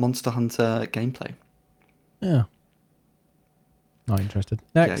on Monster Hunter gameplay. Yeah. Not interested.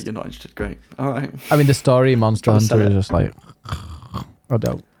 Yeah, Next. you're not interested. Great. All right. I mean, the story in Monster Trying to sell Hunter is it. just like... I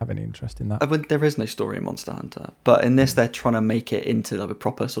don't have any interest in that. Mean, there is no story in Monster Hunter, but in this they're trying to make it into like a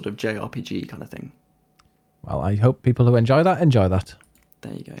proper sort of JRPG kind of thing. Well, I hope people who enjoy that.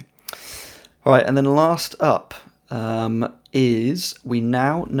 There you go. All right, and then last up is we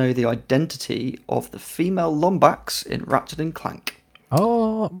now know the identity of the female Lombax in Ratchet and Clank.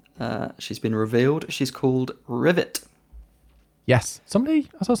 Oh, She's been revealed. She's called Rivet. yes. I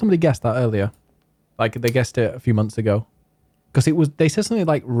saw somebody guess that earlier. Like, they guessed it a few months ago. Because they said something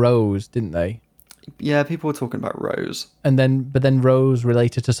like Rose, didn't they? Yeah, people were talking about Rose. But then Rose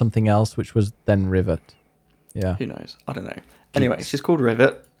related to something else, which was then Rivet. Yeah. Who knows? I don't know. Anyway, she's called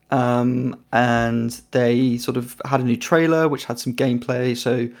Rivet. And they sort of had a new trailer which had some gameplay.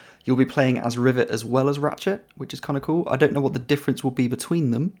 So you'll be playing as Rivet as well as Ratchet, which is kind of cool. I don't know what the difference will be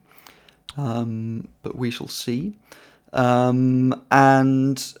between them, but we shall see. And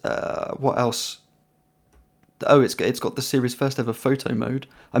what else? Oh, it's got the series' first ever photo mode.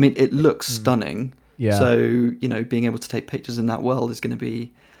 I mean, it looks stunning. Yeah. So, being able to take pictures in that world is going to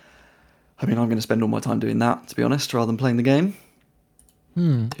be... I mean, I'm going to spend all my time doing that, to be honest, rather than playing the game.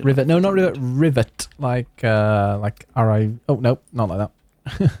 Rivet. No, not Rivet. Rivet. Like R-I... Oh, no, not like that.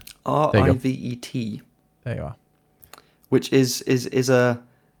 Rivet. There you are. Which is a...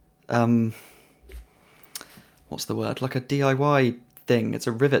 what's the word? Like a DIY thing. It's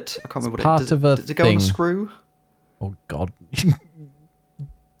a rivet. I can't remember what part it is. of a Does it go on thing. a screw? Oh, God.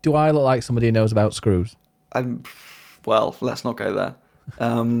 Do I look like somebody who knows about screws? Well, let's not go there.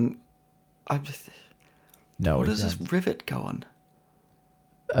 I'm just... No. What does it's this rivet go on?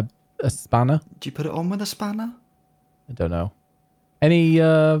 a spanner? Do you put it on with a spanner? I don't know. Any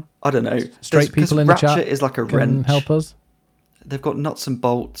I don't know. straight people in the chat Ratchet is like a can wrench. help us? They've got nuts and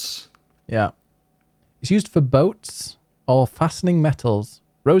bolts. Yeah. It's used for boats or fastening metals.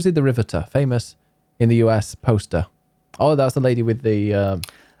 Rosie the Riveter, famous in the US poster. Oh, that's the lady with the arm.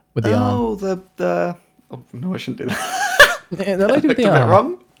 Oh, the... Oh, no, I shouldn't do that. Yeah, the lady with the Got it arm.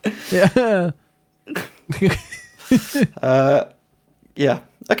 wrong? Yeah. Yeah.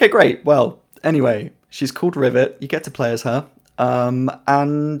 Okay, great. Well, anyway, she's called Rivet. You get to play as her.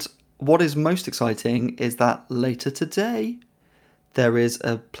 And what is most exciting is that later today, there is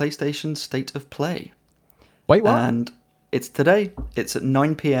a PlayStation State of Play. Wait, what? And it's today. It's at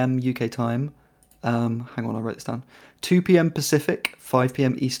 9 p.m. UK time. Hang on, I wrote this down. 2 p.m. Pacific, 5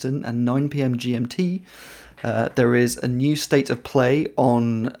 p.m. Eastern, and 9 p.m. GMT. There is a new State of Play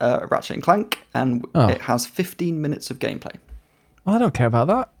on Ratchet and Clank, and it has 15 minutes of gameplay. Oh, I don't care about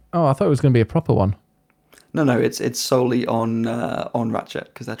that. Oh, I thought it was going to be a proper one. No, it's solely on Ratchet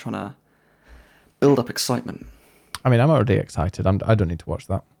because they're trying to build up excitement. I mean, I'm already excited. I don't need to watch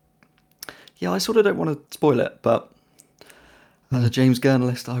that. Yeah, I sort of don't want to spoil it, but as a James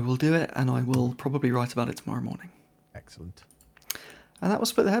journalist, I will do it, and I will probably write about it tomorrow morning. Excellent. And that will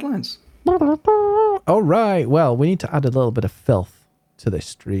split the headlines. All right. Well, we need to add a little bit of filth to this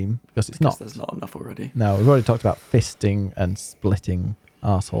stream because it's not. There's not enough already. No, we've already talked about fisting and splitting.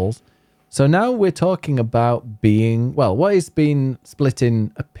 arseholes. So now we're talking about what has been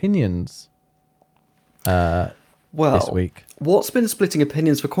splitting opinions this Well, week. what's been splitting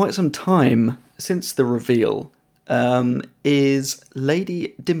opinions for quite some time since the reveal is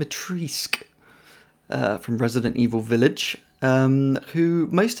Lady Dimitrescu from Resident Evil Village, who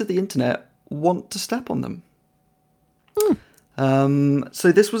most of the internet want to step on them.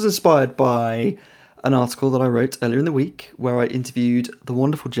 So this was inspired by an article that I wrote earlier in the week where I interviewed the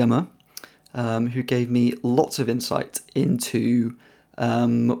wonderful Gemma, who gave me lots of insight into,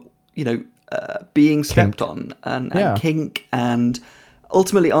 being stepped on and kink, and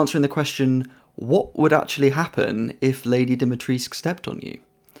ultimately answering the question, what would actually happen if Lady Dimitrescu stepped on you?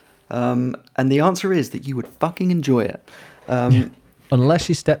 And the answer is that you would fucking enjoy it. Unless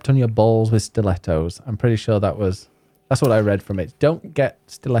she stepped on your balls with stilettos. I'm pretty sure that's what I read from it. Don't get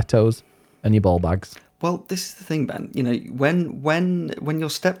stilettos and your ball bags. Well, this is the thing, Ben. You know, when you're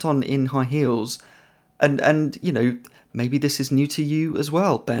stepped on in high heels, and you know, maybe this is new to you as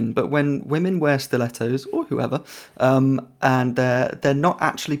well, Ben. But when women wear stilettos or whoever, and they're not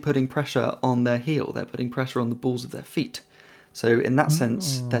actually putting pressure on their heel, they're putting pressure on the balls of their feet. So in that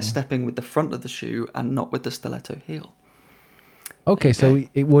sense, they're stepping with the front of the shoe and not with the stiletto heel. Okay, so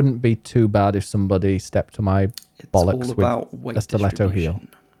it wouldn't be too bad if somebody stepped to my bollocks with a stiletto heel.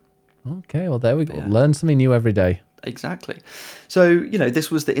 Okay, well, there we go. Yeah. Learn something new every day. Exactly. So, you know,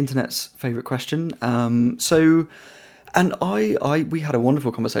 this was the internet's favourite question. We had a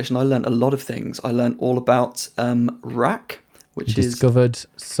wonderful conversation. I learned a lot of things. I learned all about RAC, which is... discovered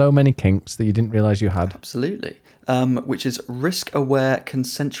so many kinks that you didn't realise you had. Absolutely. Which is risk-aware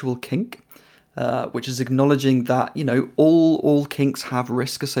consensual kink, which is acknowledging that, you know, all kinks have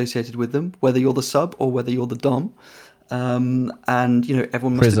risk associated with them, whether you're the sub or whether you're the dom. And, you know,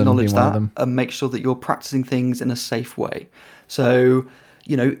 everyone must acknowledge that and make sure that you're practicing things in a safe way. So,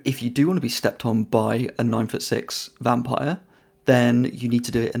 you know, if you do want to be stepped on by a 9'6" vampire, then you need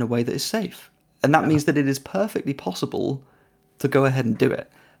to do it in a way that is safe. And that means that it is perfectly possible to go ahead and do it.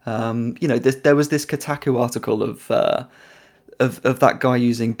 You know, there was this Kotaku article of that guy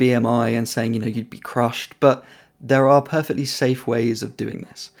using BMI and saying, you know, you'd be crushed, but there are perfectly safe ways of doing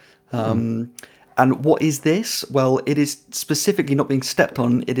this. And what is this? Well, it is specifically not being stepped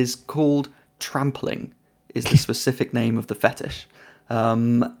on. It is called trampling, is the specific name of the fetish.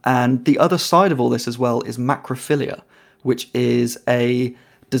 And the other side of all this as well is macrophilia, which is a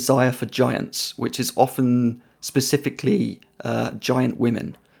desire for giants, which is often specifically giant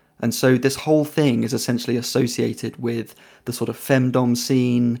women. And so this whole thing is essentially associated with the sort of femdom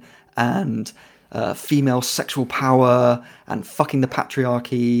scene and female sexual power and fucking the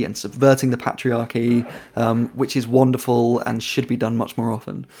patriarchy and subverting the patriarchy, which is wonderful and should be done much more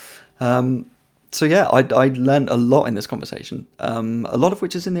often. So yeah, I learned a lot in this conversation, a lot of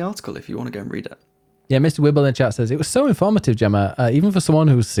which is in the article if you want to go and read it. Yeah, Mr. Wibble in the chat says, it was so informative, Gemma, even for someone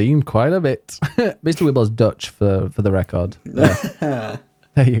who's seen quite a bit. Mr. Wibble's Dutch for the record. Yeah.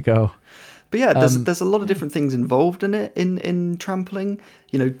 There you go. But yeah, there's a lot of different things involved in it, in trampling.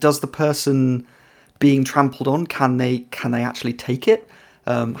 You know, does the person being trampled on, can they actually take it?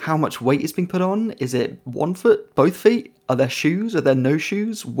 How much weight is being put on? Is it 1 foot, both feet? Are there shoes? Are there no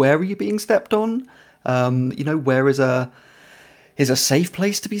shoes? Where are you being stepped on? You know, where is a safe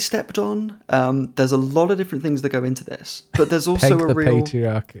place to be stepped on? There's a lot of different things that go into this. But there's also the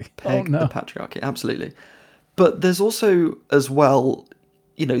patriarchy. The patriarchy, absolutely. But there's also, as well,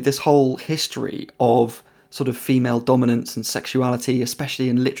 you know, this whole history of sort of female dominance and sexuality, especially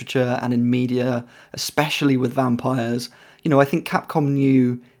in literature and in media, especially with vampires. You know, I think Capcom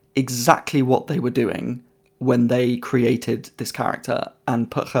knew exactly what they were doing when they created this character and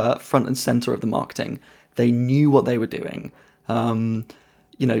put her front and center of the marketing. They knew what they were doing. You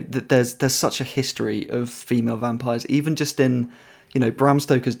know, there's such a history of female vampires, even just in, you know, Bram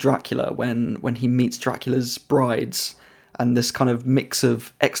Stoker's Dracula, when he meets Dracula's brides, and this kind of mix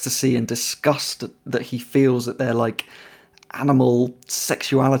of ecstasy and disgust that he feels at their, like, animal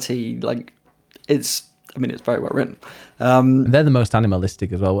sexuality. Like, it's very well written. They're the most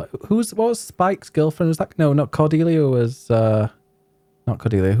animalistic as well. What was Spike's girlfriend? Was that, no, not Cordelia, was, not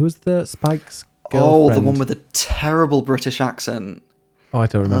Cordelia. Who's the Spike's girlfriend? Oh, the one with the terrible British accent. Oh, I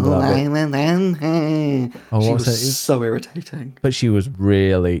don't remember that bit. She was so irritating. But she was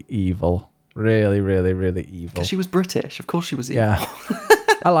really evil. Really, really, really evil. Because she was British. Of course she was evil. Yeah.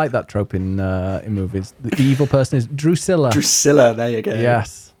 I like that trope in movies. The evil person is Drusilla. Drusilla, there you go.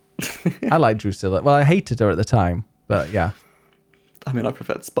 Yes. I like Drusilla. Well, I hated her at the time, but yeah. I mean, I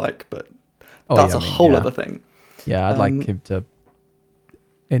preferred Spike, but that's a whole other thing. Yeah, I'd like him to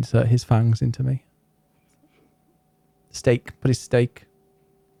insert his fangs into me. Steak. Put his steak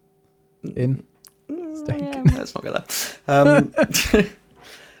in. Steak. Yeah, let's not go there.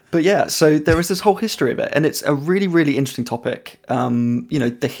 But yeah, so there is this whole history of it, and it's a really, really interesting topic.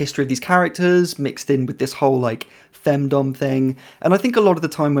 The history of these characters mixed in with this whole like femdom thing. And I think a lot of the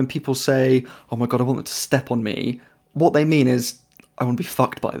time when people say, "Oh my god, I want them to step on me," what they mean is, "I want to be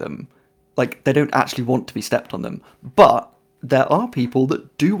fucked by them." Like they don't actually want to be stepped on them, but there are people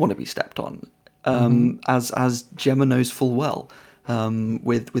that do want to be stepped on, as Gemma knows full well,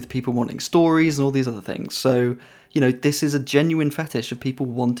 with people wanting stories and all these other things. So. This is a genuine fetish of people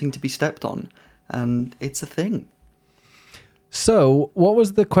wanting to be stepped on, and it's a thing. So, what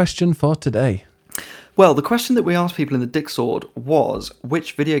was the question for today? Well, the question that we asked people in the Discord was,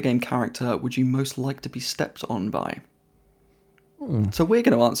 which video game character would you most like to be stepped on by? So we're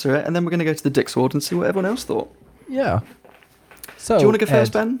going to answer it, and then we're going to go to the Discord and see what everyone else thought. Yeah. So, do you want to go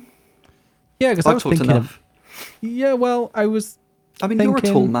first, Ben? Yeah, because I was thinking enough. Yeah, well, I was you're a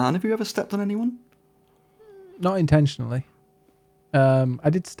tall man. Have you ever stepped on anyone? Not intentionally. I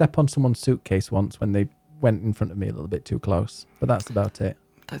did step on someone's suitcase once when they went in front of me a little bit too close, but that's about it.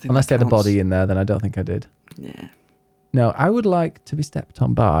 Unless they had a body in there, then I don't think I did. Yeah. No, I would like to be stepped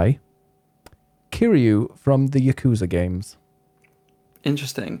on by Kiryu from the Yakuza games.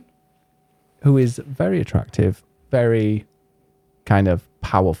 Interesting. Who is very attractive, very kind of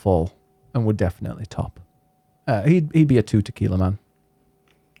powerful, and would definitely top. He'd be a 2 tequila man.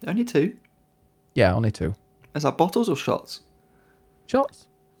 Only 2? Yeah, only 2. Is that bottles or shots? Shots.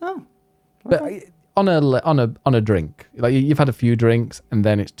 Oh. Okay. But on a drink. Like you've had a few drinks and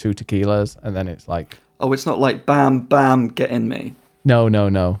then it's 2 tequilas and then it's like. Oh, it's not like bam, bam, get in me. No.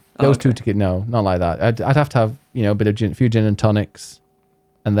 Those 2 tequilas, no, not like that. I'd have to have, a bit of a few gin and tonics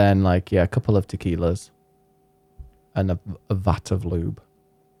and then a couple of tequilas and a vat of lube.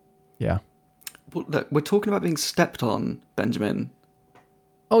 Yeah. Well, look, we're talking about being stepped on, Benjamin.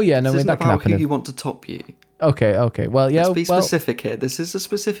 Oh yeah, no, this that can happen. Who you want to top you? Okay. Well, yeah. Let's be specific here. This is a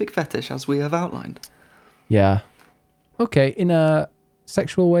specific fetish, as we have outlined. Yeah. Okay, in a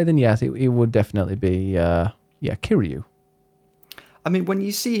sexual way, then yes, it would definitely be, Kiryu. I mean, when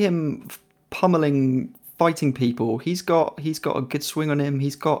you see him pummeling, fighting people, he's got a good swing on him.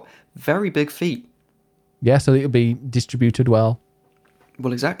 He's got very big feet. Yeah, so it'll be distributed well.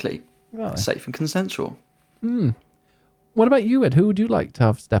 Well, exactly. Right. Safe and consensual. What about you, Ed? Who would you like to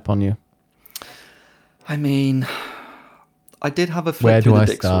have step on you? I mean, I did have a flip through the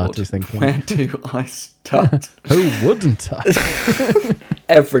Discord. Where do I start? Who wouldn't I?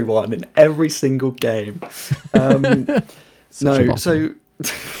 Everyone in every single game. No, so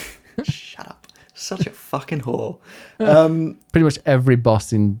shut up. Such a fucking whore. Pretty much every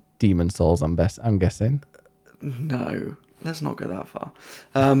boss in Demon Souls, I'm guessing. No, let's not go that far.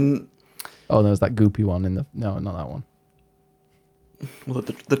 Oh, there's that goopy one in the... No, not that one. Well,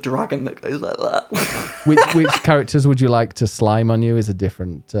 the dragon that goes like that. Which characters would you like to slime on you is a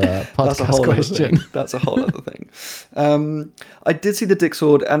different podcast question. That's a whole other thing. I did see the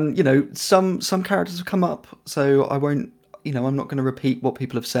Discord, and some characters have come up, so I won't. I'm not going to repeat what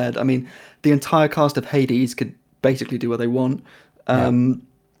people have said. I mean, the entire cast of Hades could basically do what they want.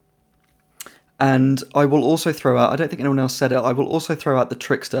 And I will also throw out. I don't think anyone else said it. I will also throw out the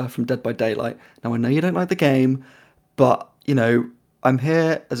Trickster from Dead by Daylight. Now I know you don't like the game, but I'm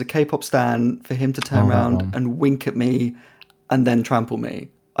here as a K-pop stan for him to turn around and wink at me and then trample me.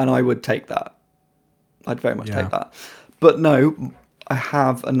 And I would take that. I'd very much take that. But no, I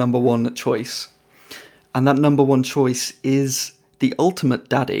have a number one choice. And that number one choice is the ultimate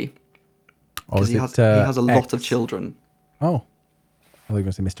daddy. Because he has a lot of children. Oh. I was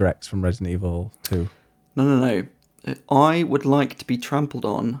going to say Mr. X from Resident Evil 2. No. I would like to be trampled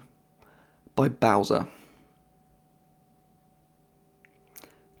on by Bowser.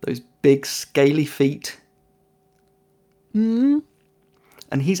 Those big scaly feet. And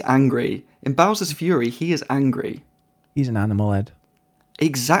he's angry. In Bowser's Fury, he is angry. He's an animal, Ed.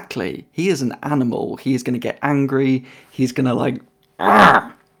 Exactly. He is an animal. He is going to get angry. He's going to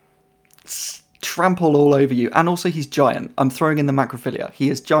trample all over you. And also he's giant. I'm throwing in the macrophilia. He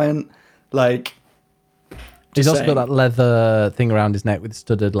is giant. He's also got that leather thing around his neck with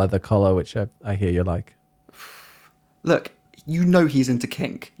studded leather collar, which I hear you like. Look. He's into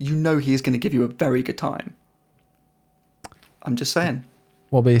kink. He's going to give you a very good time. I'm just saying.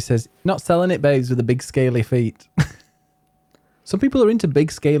 Wobby says, not selling it, babes, with the big scaly feet. Some people are into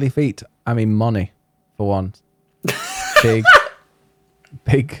big scaly feet. I mean, money, for one. Big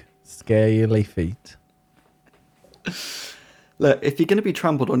scaly feet. Look, if you're going to be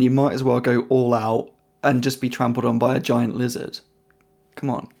trampled on, you might as well go all out and just be trampled on by a giant lizard. Come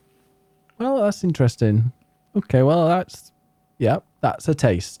on. Well, that's interesting. Okay, well, that's a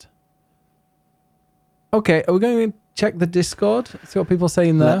taste. Okay, are we going to check the Discord? See what people are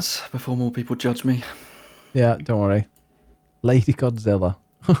saying there? Let's, before more people judge me. Yeah, don't worry. Lady Godzilla.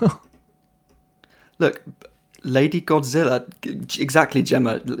 Look, Lady Godzilla, exactly,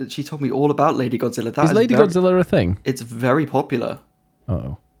 Gemma. She told me all about Lady Godzilla. That Is Lady Godzilla a thing? It's very popular.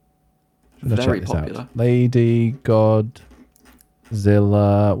 Uh-oh. Very popular. Lady Godzilla.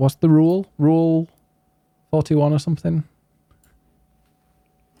 What's the rule? Rule 41 or something?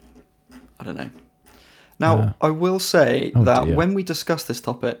 I don't know. Now, I will say that when we discussed this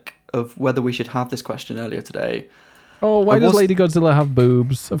topic of whether we should have this question earlier today... Oh, why does Lady Godzilla have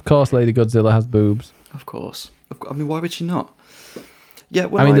boobs? Of course Lady Godzilla has boobs. Of course. I mean, why would she not? Yeah.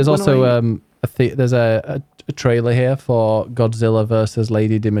 There's also there's a trailer here for Godzilla versus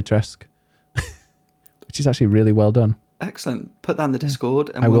Lady Dimitrescu, which is actually really well done. Excellent. Put that in the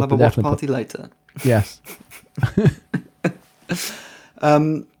Discord, and we'll have a watch party later. Yes.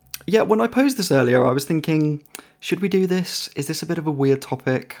 Yeah. When I posed this earlier, I was thinking, should we do this? Is this a bit of a weird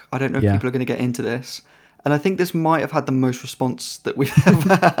topic? I don't know if people are going to get into this, and I think this might have had the most response that we've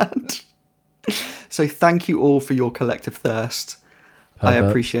ever had. So thank you all for your collective thirst. I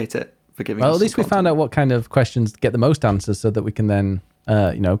appreciate it for giving us at least we found out what kind of questions get the most answers so that we can then,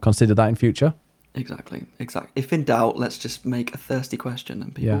 consider that in future. Exactly. If in doubt, let's just make a thirsty question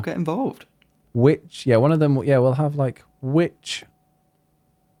and people get involved. One of them, we'll have which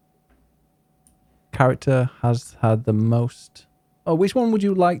character has had the most... Oh, which one would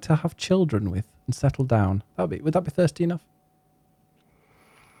you like to have children with and settle down? Would that be thirsty enough?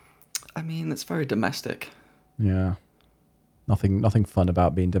 I mean, it's very domestic. Yeah. Nothing fun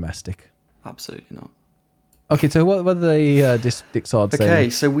about being domestic. Absolutely not. Okay, so what are the Discord saying? Okay,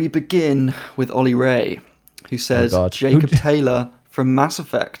 so we begin with Ollie Ray, who says Jacob Taylor from Mass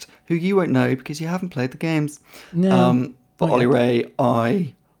Effect, who you won't know because you haven't played the games. No. But Ollie Ray,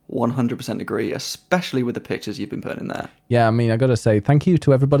 I 100% agree, especially with the pictures you've been putting in there. Yeah, I mean, I got to say thank you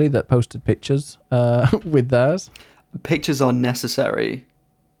to everybody that posted pictures with theirs. Pictures are necessary.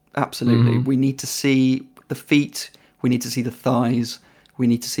 Absolutely. We need to see the feet. We need to see the thighs. We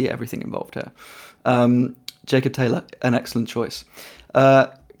need to see everything involved here. Jacob Taylor, an excellent choice.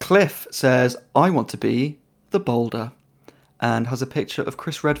 Cliff says, I want to be the boulder, and has a picture of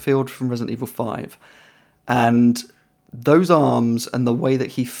Chris Redfield from Resident Evil 5. And those arms and the way that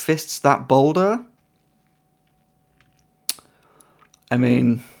he fists that boulder, I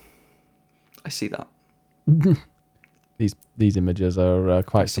mean, I see that. These images are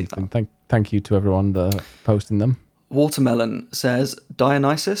quite something. Thank you to everyone that posting them. Watermelon says,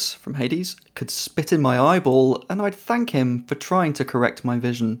 Dionysus from Hades could spit in my eyeball and I'd thank him for trying to correct my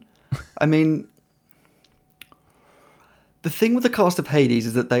vision. I mean, the thing with the cast of Hades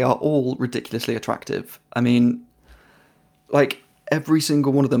is that they are all ridiculously attractive. I mean, every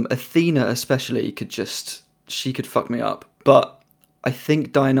single one of them, Athena especially, she could fuck me up. But I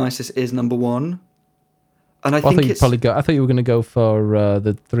think Dionysus is number one. And I thought you were going to go for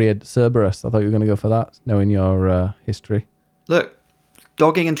the three-headed Cerberus. I thought you were going to go for that, knowing your history. Look,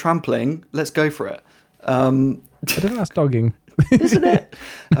 dogging and trampling. Let's go for it. I don't know, that's dogging, isn't it?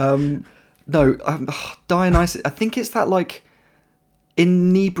 No, Dionysus. I think it's that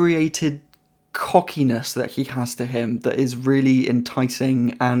inebriated cockiness that he has to him that is really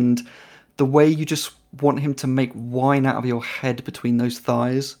enticing, and the way you just want him to make wine out of your head between those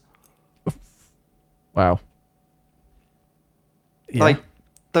thighs. Wow. Yeah.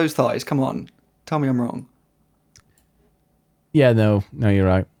 Those thighs, come on. Tell me I'm wrong. Yeah, no, you're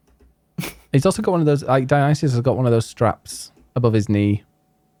right. He's also got one of those, Dionysus has got one of those straps above his knee,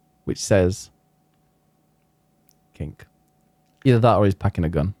 which says kink. Either that or he's packing a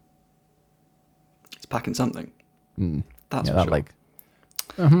gun. He's packing something. That's for sure.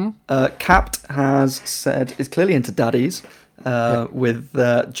 Mm-hmm. Capt has said, is clearly into daddies with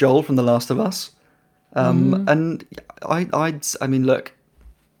Joel from The Last of Us. And I mean, look,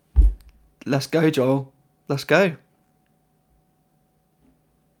 let's go, Joel. Let's go.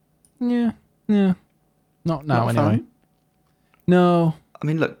 Yeah. Not now, anyway. Fun. No. I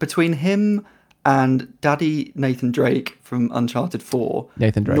mean, look, between him and Daddy Nathan Drake from Uncharted 4,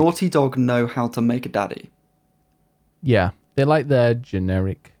 Naughty Dog know how to make a daddy. Yeah, they like their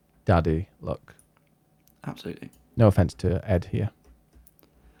generic daddy look. Absolutely. No offense to Ed here.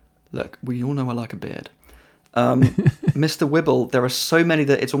 Look, we all know I like a beard. Mr. Wibble, there are so many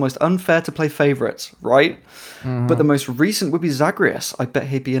that it's almost unfair to play favourites, right? Mm-hmm. But the most recent would be Zagreus. I bet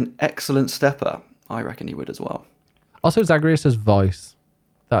he'd be an excellent stepper. I reckon he would as well. Also, Zagreus' voice.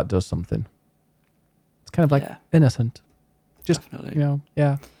 That does something. It's kind of innocent. Just, definitely.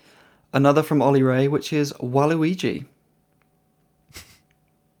 Yeah. Another from Ollie Ray, which is Waluigi.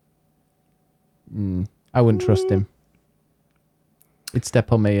 I wouldn't trust him. He'd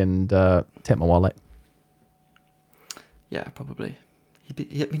step on me and take my wallet. Yeah, probably. I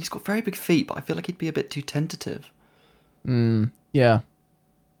mean, he's got very big feet, but I feel like he'd be a bit too tentative. Yeah.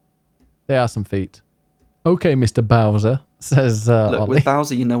 They are some feet. Okay, Mr. Bowser, says Look, Ollie. with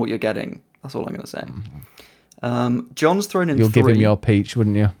Bowser, you know what you're getting. That's all I'm going to say. John's thrown in You'll 3. give him your peach,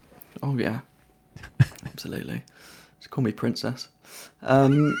 wouldn't you? Oh, yeah. Absolutely. Just call me princess.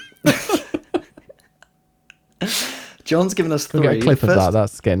 John's given us 3. We'll get a clip of that.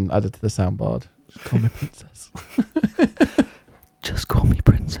 That's getting added to the soundboard. Just call me princess. Just call me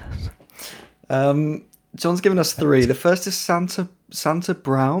princess. John's given us 3. The first is Santa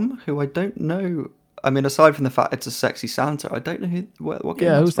Brown, who I don't know. I mean, aside from the fact it's a sexy Santa, I don't know what game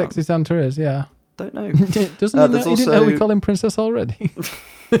Who that's from. Sexy Santa is, yeah. Don't know. Doesn't he know? there's You didn't know we also- call him Princess already?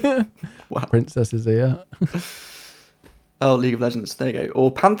 Wow. Princess is here. Oh, League of Legends. There you go.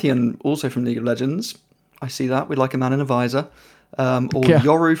 Or Pantheon, also from League of Legends. I see that. We'd like a man in a visor. Or Yeah.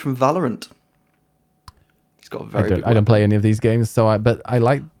 Yoru from Valorant. He's got a very big I don't weapon. play any of these games, but I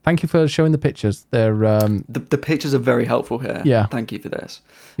like. Thank you for showing the pictures. They're The pictures are very helpful here. Yeah. Thank you for this.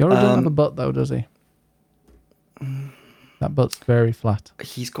 Yoru doesn't have a butt though, does he? That butt's very flat.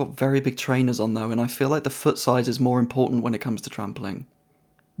 He's got very big trainers on though, and I feel like the foot size is more important when it comes to trampling.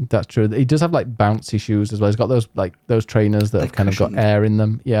 That's true. He does have like bouncy shoes as well. He's got those trainers that They're have kind of got cushioned. air in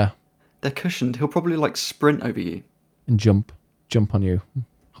them. Yeah, They're cushioned. He'll probably like sprint over you. and jump on you,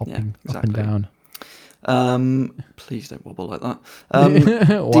 hopping up and exactly. down. Please don't wobble like that. Wow.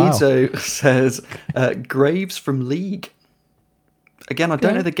 Dizo says Graves from League. Again, I don't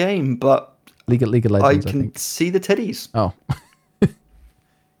Okay. know the game, but League of Legends, I can think. see the titties. Oh,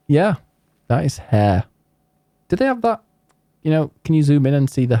 yeah, that is hair. Did they have that? Can you zoom in and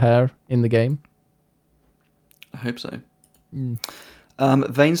see the hair in the game? I hope so.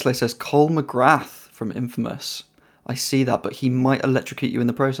 Vainsley says Cole McGrath from Infamous. I see that, but he might electrocute you in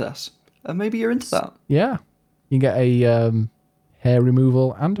the process. Maybe you're into that. Yeah, you get a hair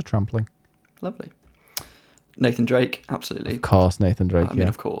removal and a trampling. Lovely. Nathan Drake, absolutely. Of course, Nathan Drake. I mean, yeah.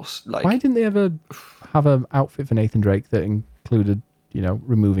 of course. Like, Why didn't they ever have an outfit for Nathan Drake that included,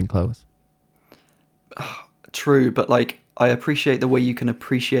 removing clothes? true, but like, I appreciate the way you can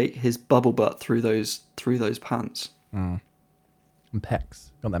appreciate his bubble butt through those pants. And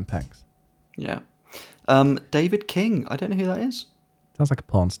pecs. Got them pecs. Yeah. David King. I don't know who that is. Sounds like a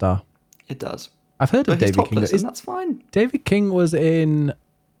porn star. It does. I've heard But of he's David King. topless, and that's fine. David King was in...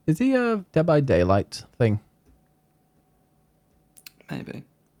 Is he a Dead by Daylight thing? Maybe.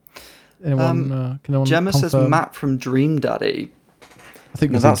 Anyone, can anyone Gemma says confirm? Matt from Dream Daddy. I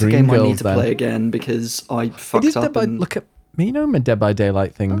think Now it was in that's a game I Dreamgirls need to then. play again because I It fucked is Dead up. by... And... Look at me, my Dead by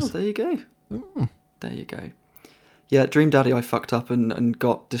Daylight Oh, things. there you go. There you go. Yeah, Dream Daddy, I fucked up and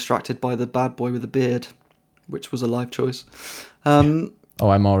got distracted by the bad boy with the beard, which was a life choice. Oh,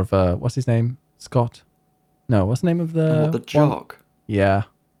 I'm more of a... What's his name? Scott? No, what's the name of the... What, the one? jock? Yeah.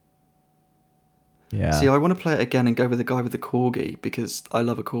 Yeah. See, I want to play it again and go with the guy with the corgi because I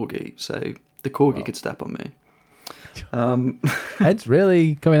love a corgi. So the corgi could step on me. Ed's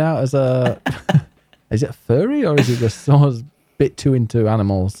really coming out as a... Is it a furry or is it just someone's a bit too into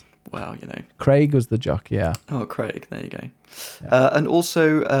animals? Well, Craig was the jock, yeah. Oh, Craig, there you go. And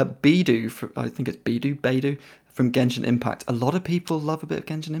also Beidou, I think it's Beidou from Genshin Impact. A lot of people love a bit of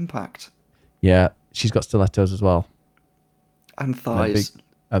Genshin Impact. Yeah, she's got stilettos as well. And thighs.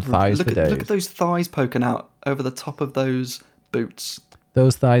 And thighs look for at, days. Look at those thighs poking out over the top of those boots.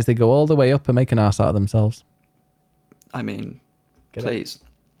 Those thighs, they go all the way up and make an arse out of themselves. I mean, Get it? please.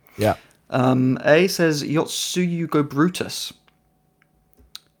 Yeah. A says Yotsuyu Brutus.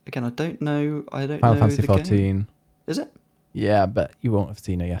 Again, I don't know. Final know Fantasy the game. 14. Is it? Yeah, but you won't have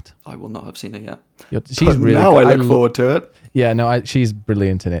seen her yet. I will not have seen it yet. She's But really now I good. look forward to it. Yeah, no, she's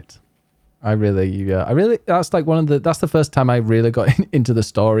brilliant in it. I really, that's like that's the first time I really got into the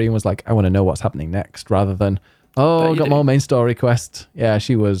story and was like, I want to know what's happening next rather than, Bet you got do. more main story quest. Yeah,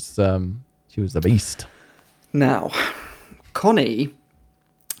 she was the beast. Now, Connie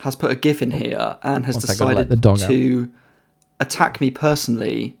has put a GIF in here and has One second, I'll let decided the dog to attack me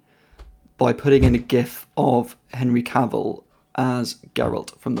personally by putting in a GIF of Henry Cavill as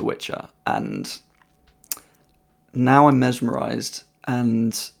Geralt from The Witcher. And now I'm mesmerized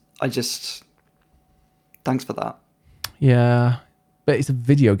and I just... Thanks for that. Yeah, but it's a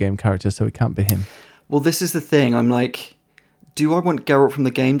video game character, so it can't be him. Well, this is the thing. I'm like, do I want Geralt from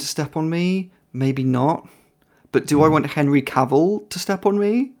the game to step on me? Maybe not. But do I want Henry Cavill to step on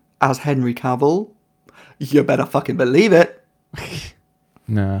me as Henry Cavill? You better fucking believe it.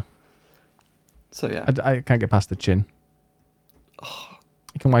 No, So yeah, I can't get past the chin.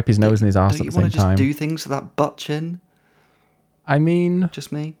 can wipe his nose and his arse Don't at you the want same to just time. do things to that butt chin? I mean,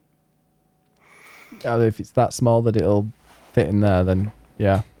 Just me? if it's that small that it'll fit in there, then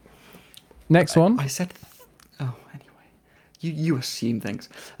yeah. Next one. I said... Oh, anyway. You assume things.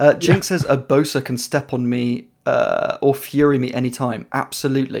 Jinx says a Bosa can step on me or fury me anytime.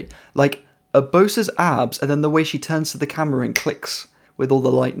 Absolutely. Like, a Bosa's abs, and then the way she turns to the camera and clicks with all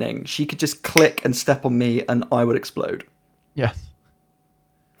the lightning, she could just click and step on me and I would explode. Yes.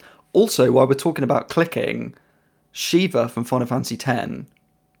 Also, while we're talking about clicking, Shiva from Final Fantasy X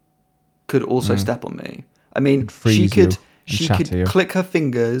could also step on me. I mean, she could you. click her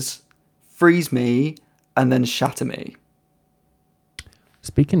fingers, freeze me, and then shatter me.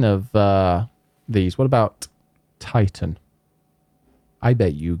 Speaking of these, what about Titan? I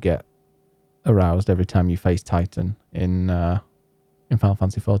bet you get aroused every time you face Titan in Final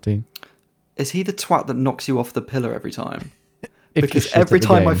Fantasy 14. Is he the twat that knocks you off the pillar every time? If Because you're shit every at the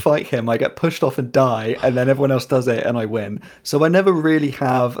time I game. fight him, I get pushed off and die, and then everyone else does it, and I win. So I never really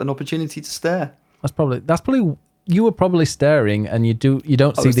have an opportunity to stare. That's probably you were probably staring, and you don't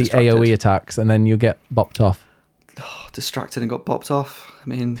I see was the distracted. AOE attacks, and then you get bopped off. Oh, distracted and got bopped off. I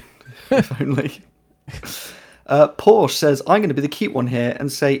mean, if only. Porsche says, I'm going to be the cute one here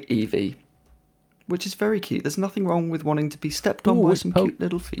and say Eevee. Which is very cute. There's nothing wrong with wanting to be stepped on Ooh, by which some po- cute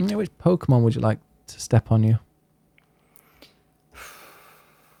little feet. Yeah, which Pokemon would you like to step on you?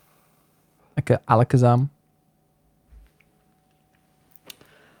 Like a Alakazam.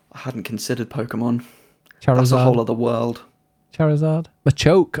 I hadn't considered Pokemon. Charizard. That's a whole other world. Charizard.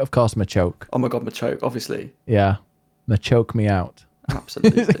 Machoke, of course, Machoke. Oh my god, Machoke, obviously. Yeah. Machoke me out.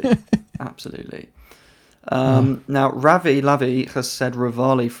 Absolutely. Absolutely. Now, Ravi Lavi has said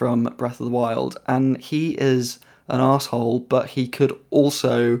Rivali from Breath of the Wild, and he is an asshole, but he could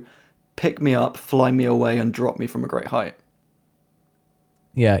also pick me up, fly me away, and drop me from a great height.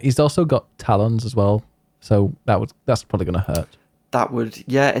 Yeah, he's also got talons as well, so that's probably going to hurt. That would,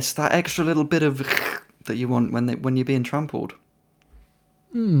 yeah, it's that extra little bit of that you want when you're being trampled.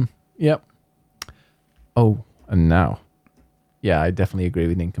 Yep. Oh, and now, yeah, I definitely agree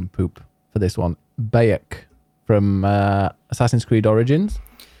with Nincompoop for this one. Bayek from Assassin's Creed Origins.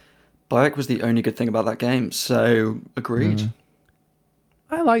 Bayek was the only good thing about that game, so agreed.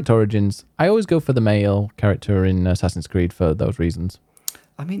 I liked Origins. I always go for the male character in Assassin's Creed for those reasons.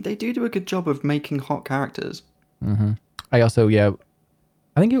 I mean, they do a good job of making hot characters. I also,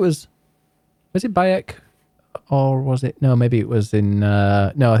 I think it was it Bayek? Or was it, no, maybe it was in,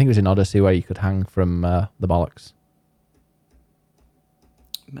 no, I think it was in Odyssey where you could hang from the bollocks.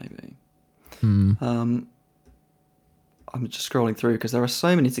 Maybe. I'm just scrolling through because there are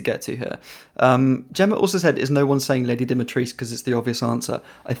so many to get to here. Gemma also said, is no one saying Lady Dimitrescu because it's the obvious answer?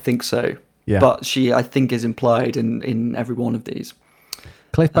 I think so. Yeah. But she, I think, is implied in every one of these.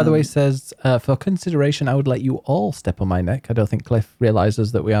 Cliff, by the way, says, for consideration, I would let you all step on my neck. I don't think Cliff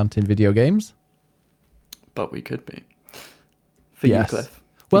realizes that we aren't in video games. But we could be. For Yes. you, Cliff.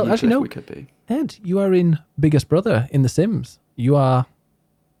 For Well, you, actually, Cliff, no. we could be. Ed, you are in Biggest Brother in The Sims. You are,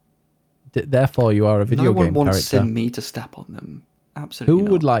 therefore, you are a video No one game wants character. me to step on them. Absolutely Who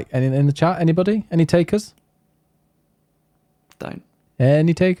not. would like, any in the chat, anybody? Any takers? Don't.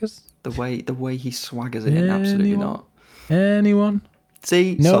 Any takers? The way he swaggers it in, absolutely Anyone? not. Anyone?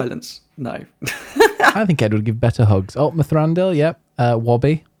 See? No. Silence. No. I think Ed would give better hugs. Oh, Mithrandil, yep.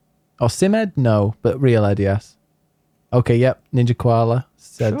 Wobby. Or Simed? No, but Real Ed, yes. Okay, yep. Ninja Koala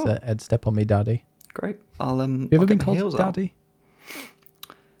said, Sure. Ed, step on me, daddy. Great. I'll You ever I'll been get my called heels out. daddy?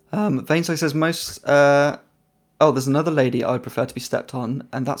 Vainsay says most. There's another lady I would prefer to be stepped on,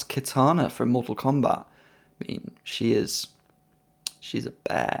 and that's Kitana from Mortal Kombat. I mean, she's a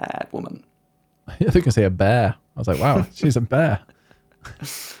bad woman. I think I say a bear. I was like, wow, she's a bear.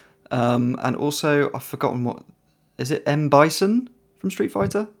 And also, I've forgotten what is it. M Bison from Street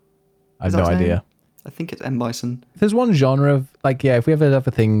Fighter. I have Is that no his name? idea. I think it's M Bison. If there's one genre of, like, yeah, if we ever have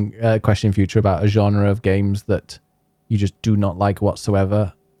a thing, question in future about a genre of games that you just do not like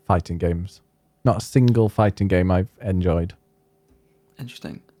whatsoever, fighting games. Not a single fighting game I've enjoyed.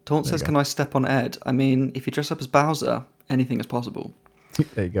 Interesting. Taunt There you says, go. "Can I step on Ed?" I mean, if you dress up as Bowser, anything is possible.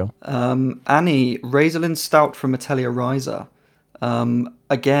 There you go. Annie, Razorlin Stout from Atelier Riser.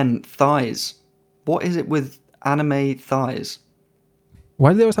 Again, thighs. What is it with anime thighs?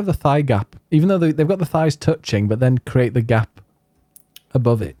 Why do they always have the thigh gap? Even though they've got the thighs touching, but then create the gap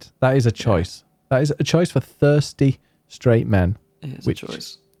above it. That is a choice. That is a choice for thirsty straight men. It is Which- a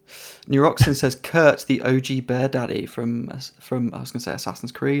choice. Neuroxin says Kurt, the OG bear daddy from I was going to say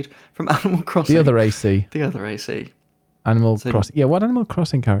Assassin's Creed, from Animal Crossing. The other AC. The other AC. Animal So- Crossing. Yeah, what Animal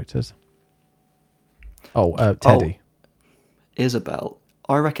Crossing characters? Oh, Teddy. Isabel.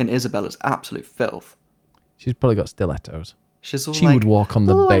 I reckon Isabella's absolute filth. She's probably got stilettos. She's all She like, would walk on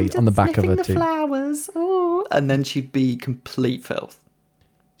the "Oh, I'm bait on the just back of her sniffing the teeth. flowers. Oh. And then she'd be complete filth.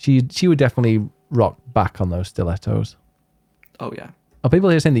 She would definitely rock back on those stilettos. Oh, yeah. Oh, people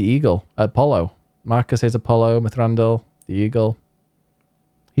here saying the eagle. Apollo. Marcus says Apollo. Mithrandel. The eagle.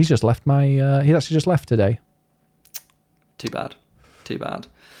 He's just left he's actually just left today. Too bad. Too bad.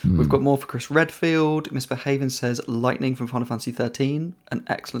 We've got more for Chris Redfield. Misbehaving says Lightning from Final Fantasy 13. An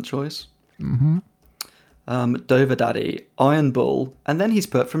excellent choice. Mm-hmm. Dover Daddy, Iron Bull, and then he's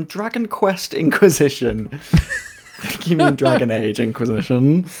put from Dragon Quest Inquisition. I think you mean Dragon Age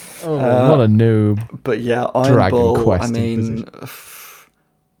Inquisition. Oh, what a noob. But yeah, Iron Dragon Bull. Quest Inquisition.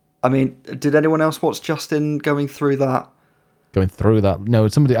 I mean, did anyone else watch Justin going through that? Going through that? No,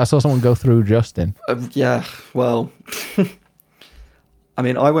 I saw someone go through Justin. Yeah, well, I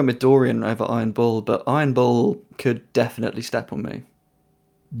mean, I went with Dorian over Iron Bull, but Iron Bull could definitely step on me.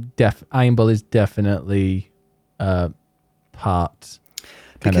 Iron Bull is definitely part.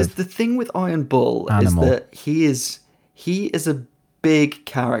 Because the thing with Iron Bull animal. is that he is a big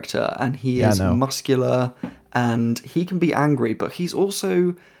character and he is muscular and he can be angry, but he's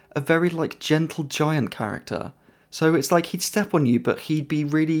also a very like gentle giant character. So it's like he'd step on you, but he'd be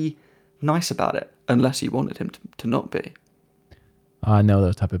really nice about it, unless you wanted him to not be. I know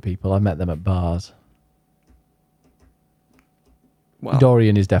those type of people. I've met them at bars. Wow.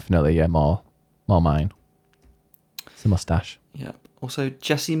 Dorian is definitely more mine. It's a mustache. Yeah. Also,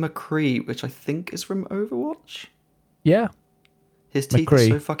 Jesse McCree, which I think is from Overwatch. Yeah. His teeth McCree.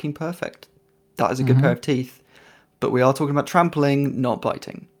 are so fucking perfect. That is a good pair of teeth. But we are talking about trampling, not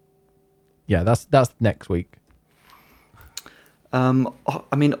biting. Yeah, that's next week.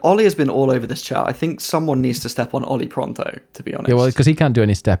 I mean, Ollie has been all over this chat. I think someone needs to step on Ollie pronto, to be honest. Yeah, well, because he can't do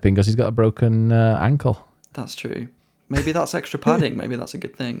any stepping because he's got a broken ankle. That's true. Maybe that's extra padding. Maybe that's a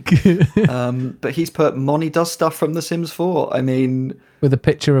good thing. But he's put Moni does stuff from The Sims 4. I mean... With a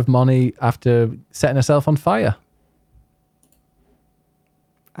picture of Moni after setting herself on fire.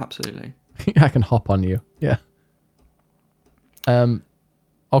 Absolutely. I can hop on you. Yeah.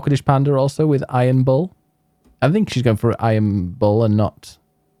 Awkwardish Panda also with Iron Bull. I think she's going for Iron Bull and not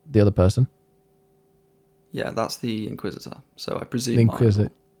the other person. Yeah, that's the Inquisitor. So I presume The Inquisitor.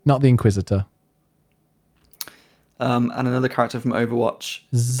 Not the Inquisitor. And another character from Overwatch.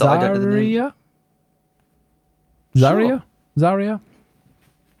 that I don't know the name. Zarya? Sure. Zarya?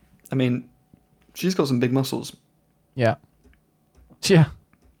 I mean, she's got some big muscles. Yeah.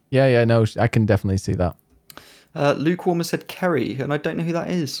 Yeah, no, I can definitely see that. Lukewarm has said Kerry, and I don't know who that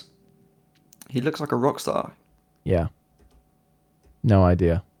is. He looks like a rock star. Yeah. No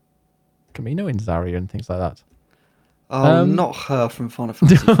idea. Camino in Zarya and things like that. Oh, not her from Final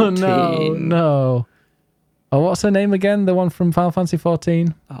Fantasy 14. No. Oh, what's her name again? The one from Final Fantasy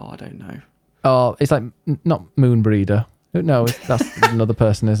 14? Oh, I don't know. Oh, it's like not Moonbreeder. No, that's another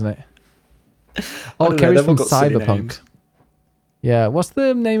person, isn't it? Oh, Kerry's from Cyberpunk. Yeah, what's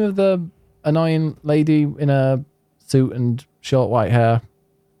the name of the annoying lady in a suit and short white hair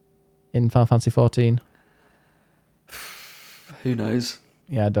in Final Fantasy 14? Who knows?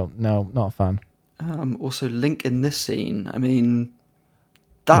 Yeah, I don't know. Not a fan. Also, Link in this scene. I mean,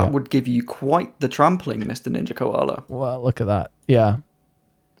 that would give you quite the trampling, Mr. Ninja Koala. Well, look at that. Yeah.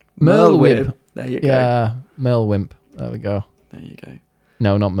 Merlwib. There you go. Yeah, Merlwimp. There we go. There you go.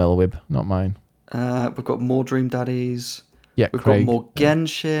 No, not Merlwib. Not mine. We've got more Dream Daddies. Yeah, We've Craig. got more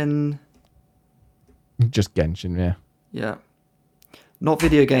Genshin. Just Genshin, yeah. Yeah. Not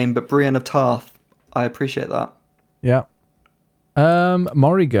video game, but Brienne of Tarth. I appreciate that. Yeah.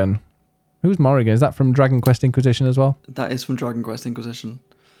 Morrigan. Who's Morrigan? Is that from Dragon Quest Inquisition as well? That is from Dragon Quest Inquisition.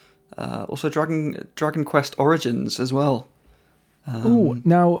 Also Dragon Quest Origins as well.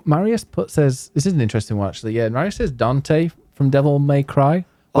 Now Marius says this is an interesting one actually. Yeah, Marius says Dante from Devil May Cry.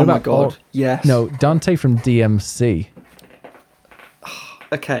 What Oh my about god, yes. No, Dante from DMC.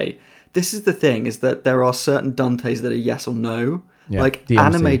 Okay, this is the thing, is that there are certain Dantes that are yes or no. Yeah, like DMC.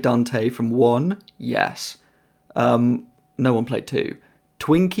 Anime Dante from 1, yes. No one played 2.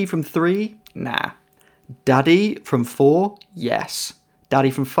 Twinkie from 3, nah. Daddy from 4, yes.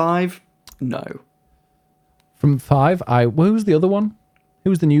 Daddy from 5, no. From 5, who's the other one?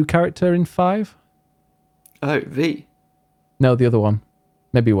 Who's the new character in 5? Oh, V. No, the other one.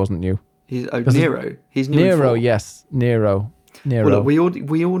 Maybe he wasn't new. Nero. He's new in Nero, 4. yes. Nero. Well, look,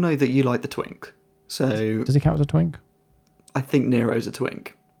 we all know that you like the twink. So Does he count as a twink? I think Nero's a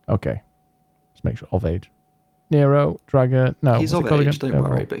twink. Okay. Let's make sure. Of age. Nero, Dragon. No, He's what's of it called age, again? don't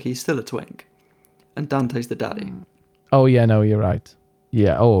Nero. worry, but he's still a twink. And Dante's the daddy. Oh, yeah, no, you're right.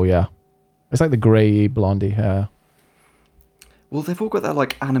 Yeah, oh, yeah. It's like the grey blondie hair. Well, they've all got that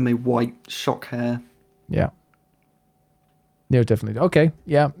like anime white shock hair. Yeah. Nero definitely. Okay.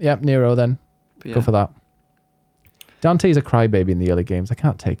 Yeah. Nero then. But yeah. Go for that. Dante's a crybaby in the early games. I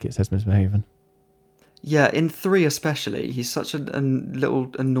can't take it, says Miss Maven. Yeah, in 3 especially, he's such a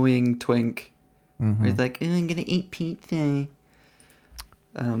little annoying twink. Mm-hmm. He's like, oh, I'm gonna eat pizza.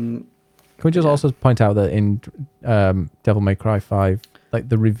 Can we just also point out that in Devil May Cry 5, like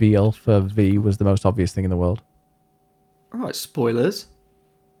the reveal for V was the most obvious thing in the world. All right, spoilers.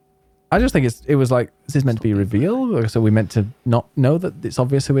 I just think it was like, is this meant to be a reveal? Or so we meant to not know that it's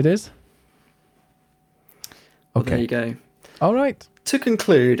obvious who it is? Well, Okay. there you go. All right. To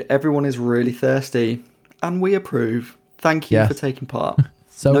conclude, everyone is really thirsty, and we approve. Thank you Yes. for taking part.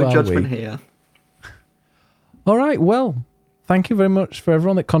 So no are judgment we. here. All right. Well, thank you very much for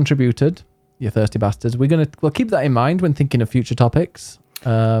everyone that contributed. You thirsty bastards. We'll keep that in mind when thinking of future topics.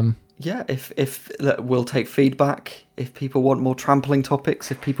 Yeah, if we'll take feedback, if people want more trampling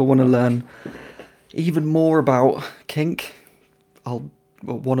topics, if people want to learn even more about kink,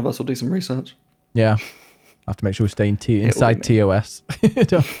 one of us will do some research. Yeah. I have to make sure we stay inside me. TOS.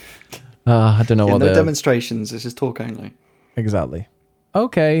 I don't know Yeah, what no the... demonstrations. This is talk only. Exactly.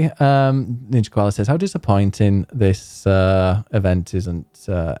 Okay. Ninja Koala says, how disappointing this event isn't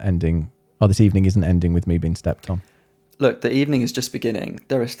ending, or this evening isn't ending with me being stepped on. Look, the evening is just beginning.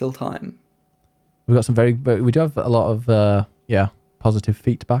 There is still time. We've got we do have a lot of, positive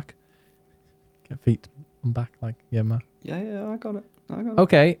feedback. Get feet on back, like, yeah, man. Yeah, I got it.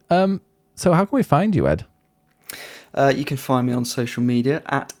 Okay. So how can we find you, Ed? You can find me on social media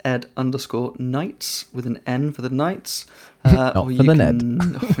at ed_nights with an N for the nights. Not or for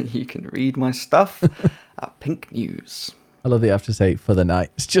the or you can read my stuff at Pink News. I love that you have to say for the night.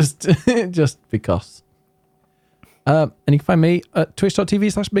 It's just because. And you can find me at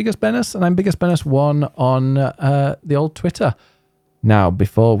twitch.tv/biggestbennis, and I'm biggestbennis1 on the old Twitter. Now,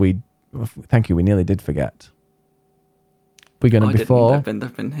 thank you, we nearly did forget. We're going to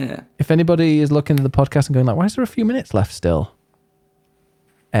They've been here. If anybody is looking at the podcast and going like, why is there a few minutes left still?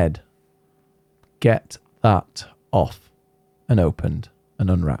 Ed, get that off and opened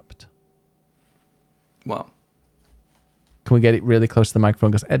and unwrapped. Well, can we get it really close to the microphone?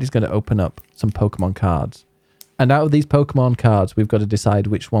 Because Ed is going to open up some Pokemon cards. And out of these Pokemon cards, we've got to decide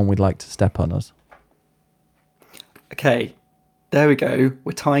which one we'd like to step on us. Okay. There we go.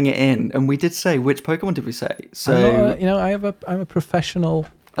 We're tying it in, and we did say which Pokemon did we say? So I'm a professional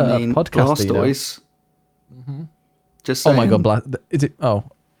podcaster. Blastoise. Mm-hmm. Just saying. Oh my god, is it? Oh,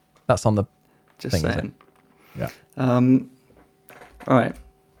 that's on the. Just thing, saying. Yeah. All right.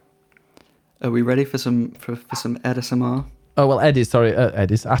 Are we ready for some ASMR? Oh well, Ed is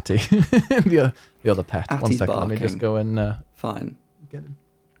Atty, the other pet. Atty's 1 second, barking. let me just go and Fine.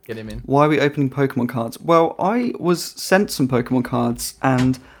 Get him in. Why are we opening Pokemon cards? Well, I was sent some Pokemon cards,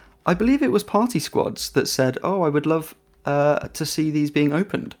 and I believe it was Party Squads that said, "Oh, I would love to see these being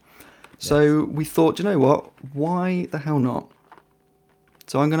opened." Yes. So we thought, you know what? Why the hell not?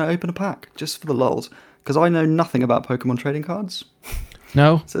 So I'm going to open a pack just for the lulz, because I know nothing about Pokemon trading cards.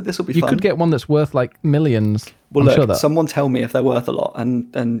 No. So this will be fun. You could get one that's worth like millions. Well, look, someone tell me if they're worth a lot,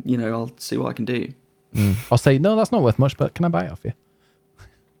 and I'll see what I can do. I'll say, no, that's not worth much, but can I buy it off you?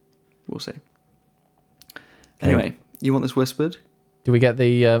 We'll see. Anyway, you want this whispered? Do we get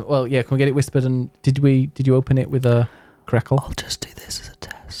the... can we get it whispered? And did you open it with a crackle? I'll just do this as a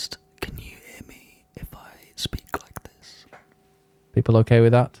test. Can you hear me if I speak like this? People okay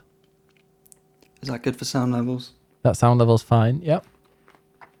with that? Is that good for sound levels? That sound level's fine, yep.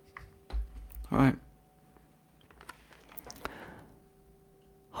 All right.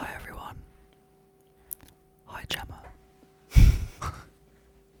 Hi, everyone. Hi, Gemma.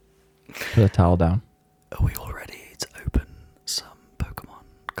 Put a towel down. Are we all ready to open some Pokemon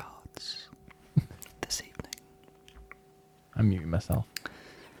cards this evening? I'm muting myself.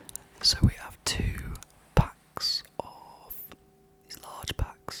 So we have 2 packs of these large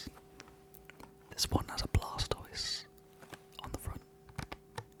packs. This one has a Blastoise on the front.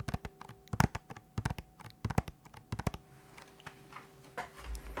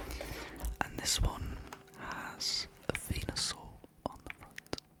 And this one has a Venusaur on the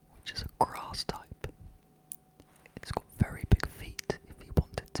front, which is a grass type. It's got very big feet if you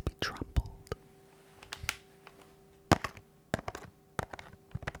want it to be trampled.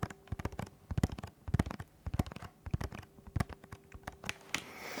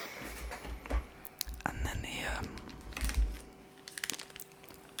 And then here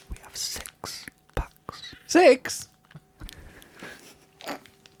we have 6 packs. 6?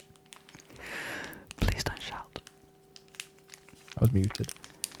 Please don't shout. I was muted.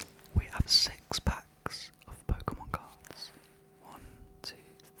 We have 6 packs of Pokemon cards.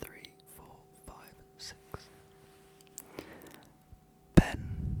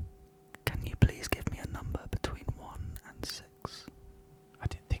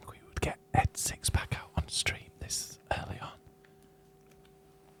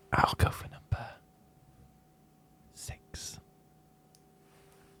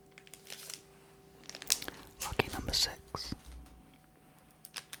 Number 6.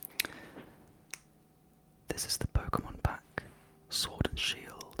 This is the Pokemon pack. Sword and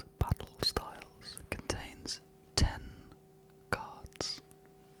Shield Battle Styles. Contains 10 cards.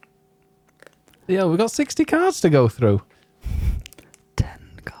 Yeah, we've got 60 cards to go through. 10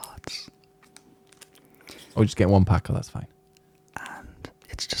 cards. Oh, we just get one pack. Oh, that's fine. And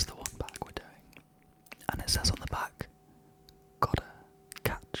it's just the one pack we're doing. And it says on the back, gotta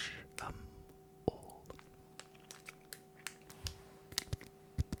catch 'em all.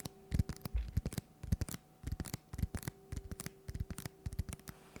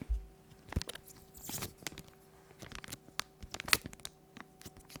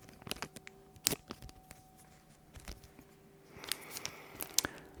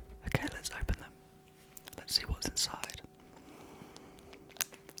 Okay, let's open them. Let's see what's inside.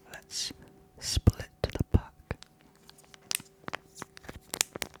 Let's split the pack.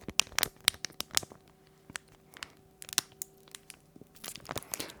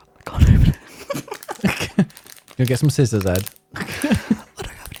 I can't open it. You'll get some scissors, Ed. I don't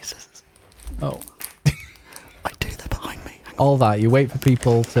have any scissors. Oh. I do, they're behind me. Hang on. All that. You wait for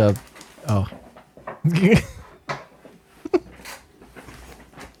people to... Oh.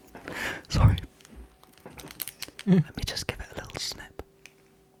 Sorry. Let me just give it a little snip.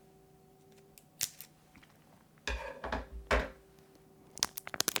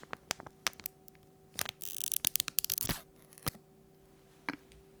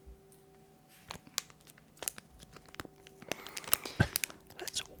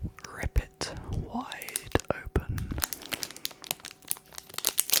 Let's rip it wide open.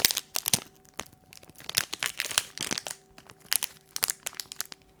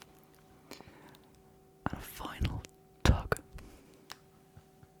 And a final tug.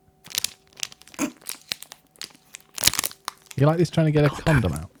 You like this trying to get a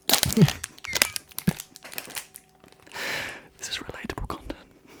condom out? This is relatable content.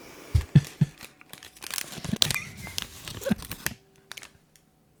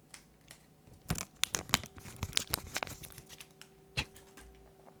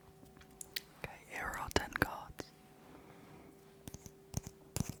 Okay, here are our 10 cards.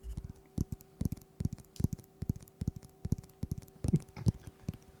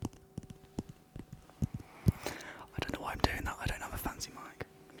 I don't know why I'm doing that. I don't have a fancy mic.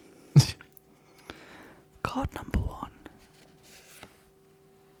 Card number 1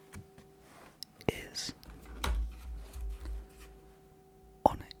 is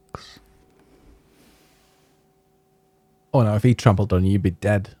Onyx. Oh no, if he trampled on you, you'd be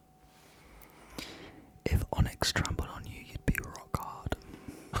dead. If Onyx trampled on you, you'd be rock hard.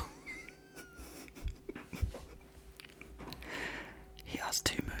 He has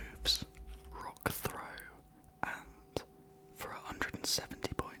 2 moves, Rock Throw, and for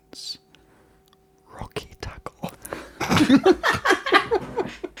 170 points, Rocky Tackle.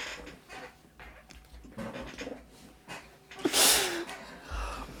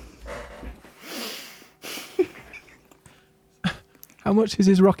 How much is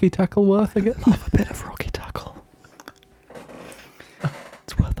his Rocky Tackle worth again? Love a bit of Rocky Tackle.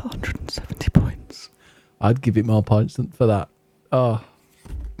 It's worth 170 points. I'd give it more points than for that. Oh.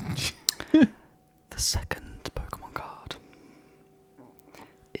 The second Pokemon card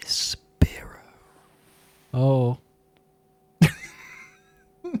is Spearow. Oh.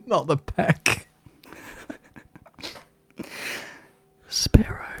 Not the peck.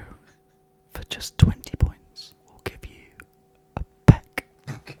 Spearow, for just 20 points, will give you a peck.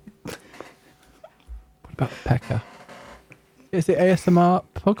 What about Pekka? Is it ASMR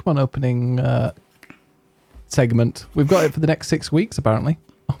Pokemon opening segment? We've got it for the next 6 weeks, apparently.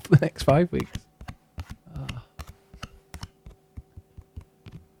 Or for the next 5 weeks.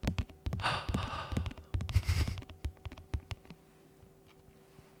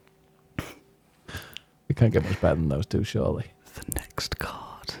 We can't get much better than those two, surely. The next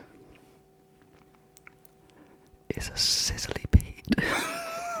card is a Sizzly Pete.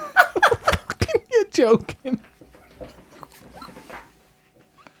 You're joking.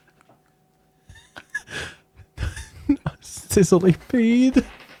 Sizzly peed.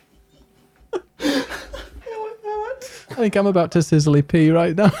 I think I'm about to sizzly pee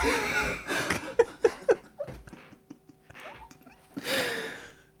right now.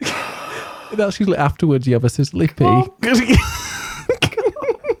 That's usually afterwards you have a sizzly pee.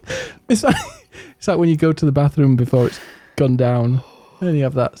 It's like when you go to the bathroom before it's gone down and you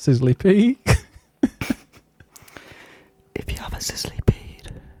have that sizzly pee. If you have a Sizzly Pete,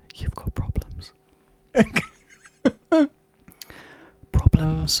 you've got problems.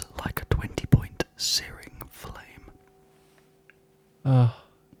 Problems like a 20-point searing flame. Oh.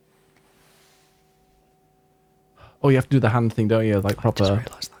 Oh, you have to do the hand thing, don't you? Like I just proper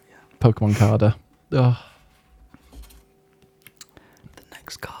realised that, yeah. Pokemon carder. Oh, The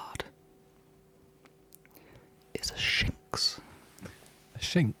next card is a Shinx. a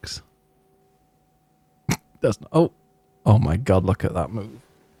Shinx. That's not, oh my God! Look at that move.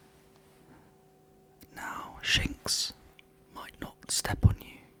 Now, Shinx might not step on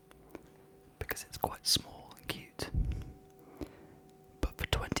you because it's quite small and cute. But for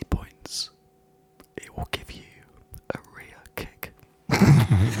 20 points, it will give you a rear kick.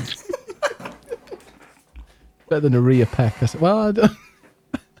 Better than a rear peck. Well, I don't.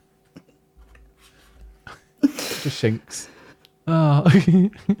 Just Shinx. Oh.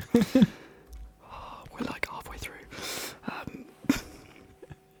 We're like halfway through. Can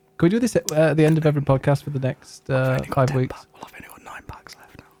we do this at the end of every podcast for the next We've only got 5 10 weeks? Well, I've only got 9 packs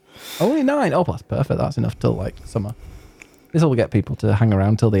left now. Only 9? Oh, that's perfect. That's enough till like summer. This will get people to hang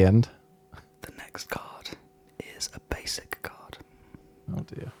around till the end. The next card is a basic card. Oh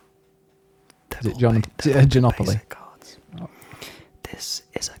dear. They're Is it all John? ba- Is it they're all Genopoly? basic cards. Oh. This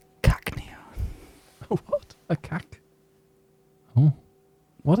is a Cacnea. What? A cack? Oh.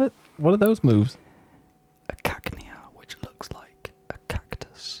 What are those moves? A Cacnea, which looks like a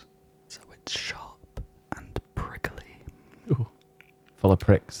cactus. So it's sharp and prickly. Ooh. Full of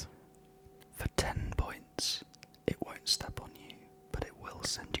pricks. For 10 points, it won't step on you, but it will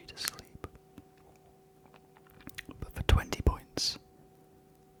send you to sleep. But for 20 points,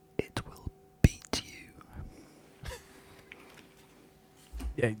 it will beat you.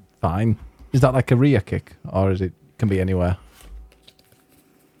 Yeah, fine. Is that like a rear kick? Or is it can be anywhere?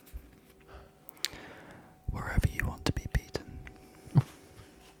 Wherever you want to be beaten.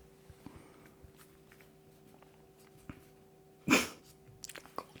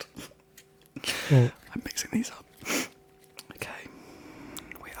 God. Oh. I'm mixing these up. Okay.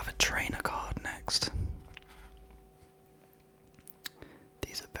 We have a trainer card next.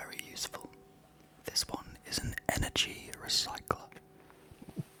 These are very useful. This one is an energy recycler.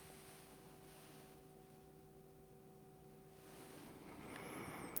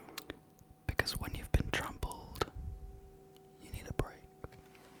 Because when you've been trampled, you need a break.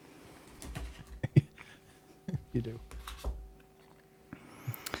 You do.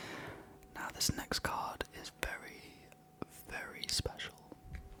 Now this next card is very, very special.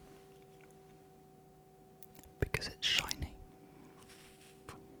 Because it's shiny.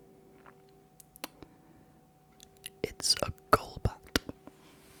 It's a Golbat.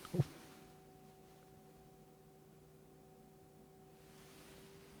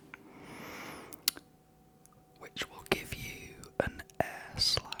 Which will give you an air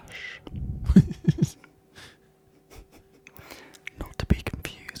slash. Not to be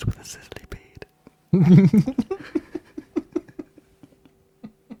confused with a sizzly bead.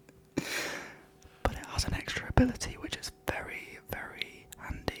 But it has an extra ability which is very, very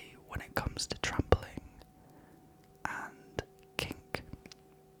handy when it comes to trampling and kink.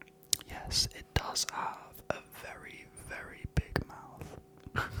 Yes, it does have a very, very big mouth.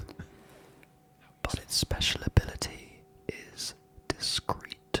 But its special ability is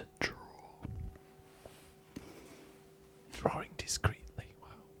discreet draw. Drawing discreetly. Wow.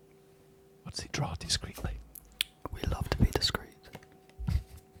 What does he draw discreetly? We love to be discreet.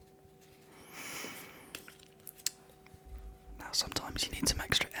 Now sometimes you need some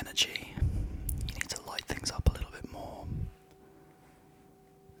extra energy. You need to light things up a little bit more.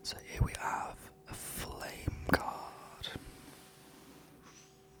 So here we have a flame card.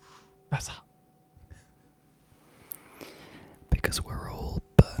 That's hot. Because we're all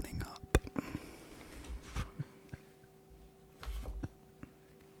burning up.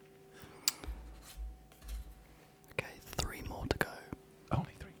 Okay, 3 more to go.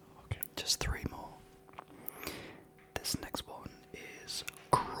 Only 3. Okay. Just 3 more. This next one is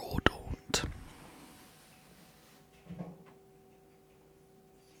Crawdaunt.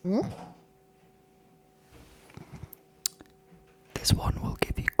 This one will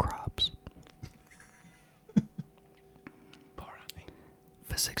give you crabs. Poor Annie.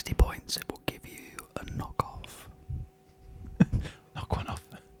 For 60 points, it will give you a knockoff. Knock one off.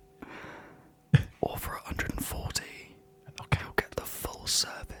 Or for 140, Okay. you'll get the full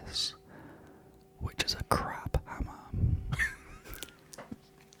service, which is a crab hammer.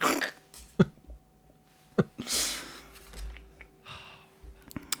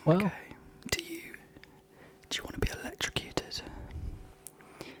 Well, Okay. Do you want to be electrocuted?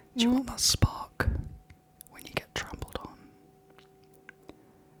 Do you want that spark when you get trampled on?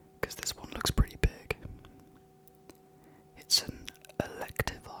 Because this one looks pretty big. It's an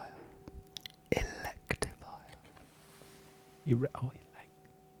electivire. Electivire.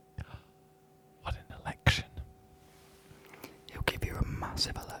 what an election.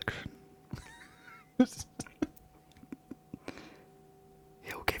 massive election.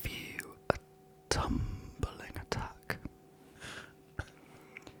 He'll give you a tumbling attack.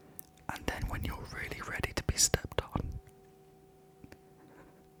 And then when you're really ready to be stepped on,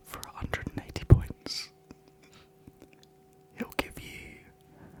 for 180 points, he'll give you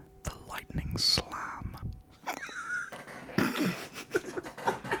the lightning slam.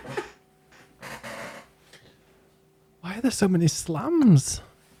 Why are there so many slams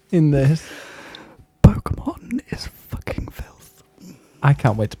in this? Pokemon is fucking filth. I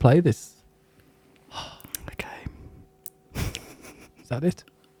can't wait to play this. Okay. Is that it?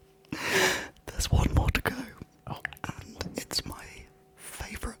 There's one more to go. Oh. And it's my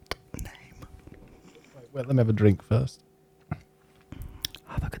favourite name. Wait, let me have a drink first.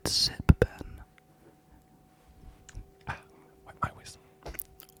 Have a good sip, Ben. Wet my whistle.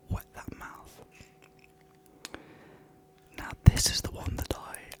 Wet that mouth. Now this is the one that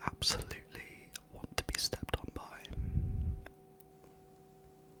I absolutely want to be stepped on by.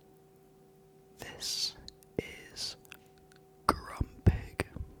 This is Grumpig.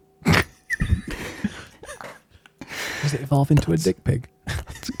 Does it evolve into a dick pig?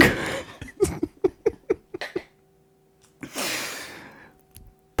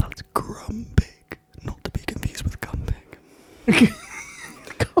 That's Grumpig, not to be confused with Gumpig. Pig.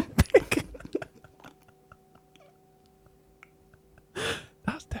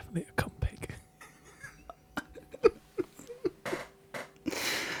 That's definitely a cum pig.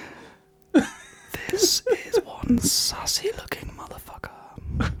 This is one sassy looking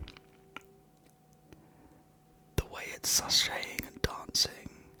motherfucker. The way it's sashaying and dancing,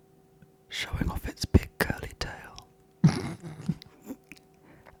 showing off its big curly tail. And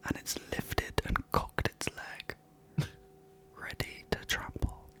it's lifted and cocked its leg, ready to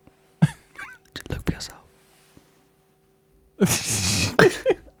trample. Just look for yourself.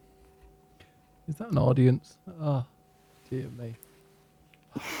 Is that an audience? Oh, dear me.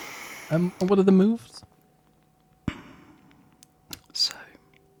 And what are the moves? So,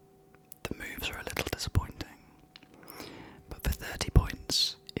 the moves are a little disappointing, but for 30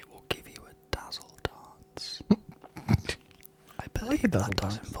 points, it will give you a dazzle dance. I believe a dazzle that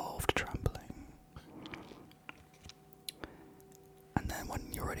does dance. involve trampling. And then when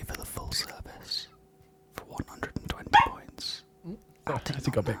you're ready for the full service, for 120 points, Atty Has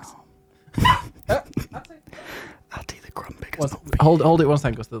it got not bigs? now. Atty the Grumpig has not been. Hold it one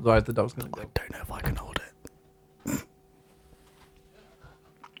second, because otherwise the dog's going to I go. don't know if I can hold it.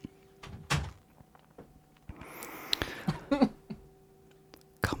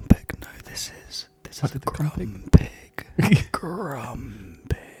 Grumpig, no, this is What a did the Grumpig?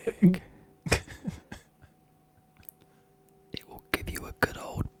 Grumpig. It will give you a good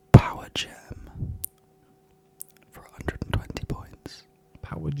old power gem for 120 points.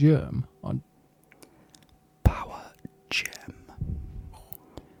 Power germ on. Power gem.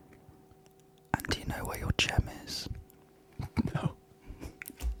 And do you know where your gem is? No.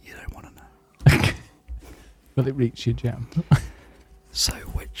 You don't want to know. Will it reach your gem? So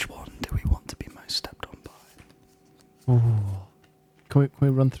which one do we want to be most stepped on by? Ooh. Can we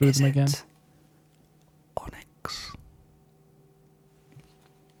run through Is them again? it Onyx?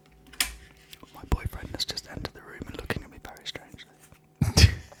 My boyfriend has just entered the room and looking at me very strangely.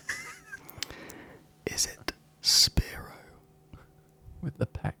 Is it Spearow? With the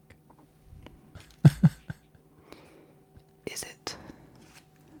peck. Is it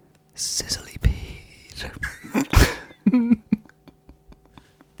Sizzlypede?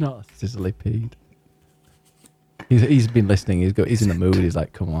 Not Sizzlypede. He's been listening. He's in the mood. He's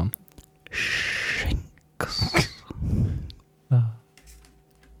like, come on. Shinx. Ah.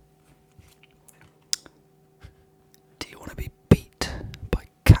 Do you want to be beat by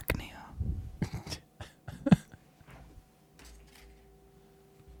Cacnea?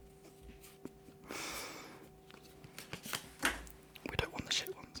 We don't want the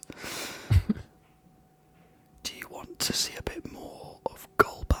shit ones. Do you want to see a bit more of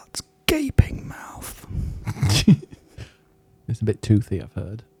Golbat's gaping mouth? It's a bit toothy, I've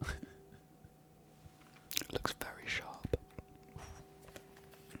heard. It looks very sharp.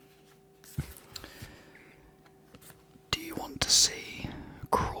 Do you want to see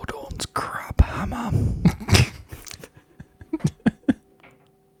Crawdorn's crab hammer?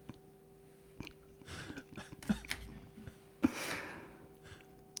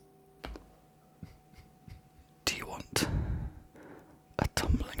 Do you want a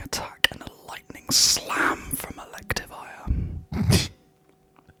tumbling attack and a lightning slam from Electivire?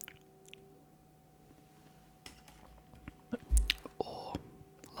 Or,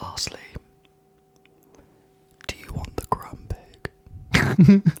 lastly, do you want the Grumpig?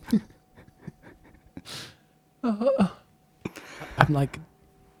 I'm like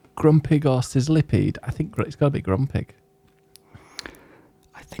Grumpig or Sizzlipede. I think it's got to be Grumpig.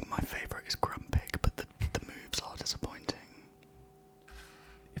 I think my favourite is Grumpig, but the moves are disappointing.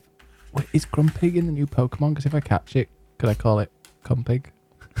 Wait, is Grumpig in the new Pokemon? Because if I catch it, could I call it Cumpig?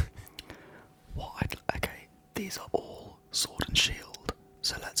 Okay, these are all Sword and Shield,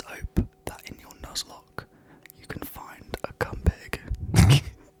 so let's hope that in your Nuzlocke you can find a Cumpig.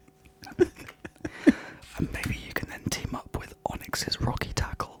 And maybe you can then team up with Onyx's Rocky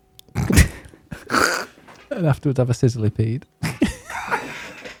Tackle. And afterwards have a Sizzlipede.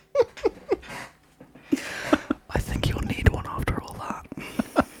 I think you'll need one after all that.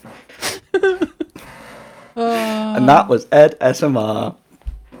 And that was Ed SMR.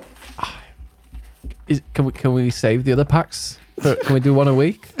 Can we save the other packs? Can we do one a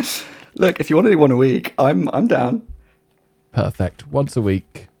week? Look, if you want to do one a week, I'm down. Perfect. Once a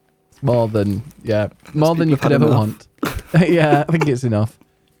week. More than more than you people could have ever had want. Yeah, I think it's enough.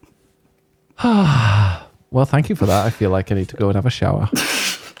 Well, thank you for that. I feel like I need to go and have a shower.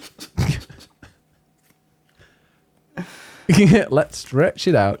 Let's stretch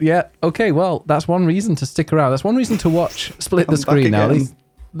it out. Yeah. Okay. Well, that's one reason to stick around. That's one reason to watch Split the Come back Screen now. At again.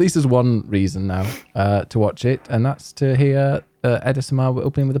 least there's one reason now to watch it, and that's to hear Ed SMR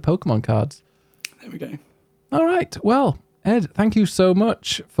opening with the Pokemon cards. There we go. All right. Well, Ed, thank you so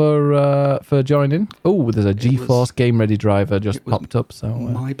much for joining. Oh, there's a GeForce Game Ready driver just popped up. So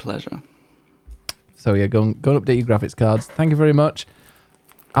My pleasure. So yeah, go and update your graphics cards. Thank you very much.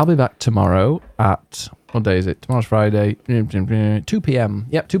 I'll be back tomorrow at, what day is it? Tomorrow's Friday, 2 p.m.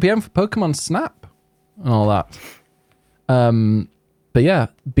 Yep, 2 p.m. for Pokemon Snap and all that. But yeah,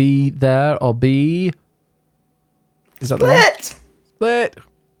 be there or be... Is that the one? Split! Split!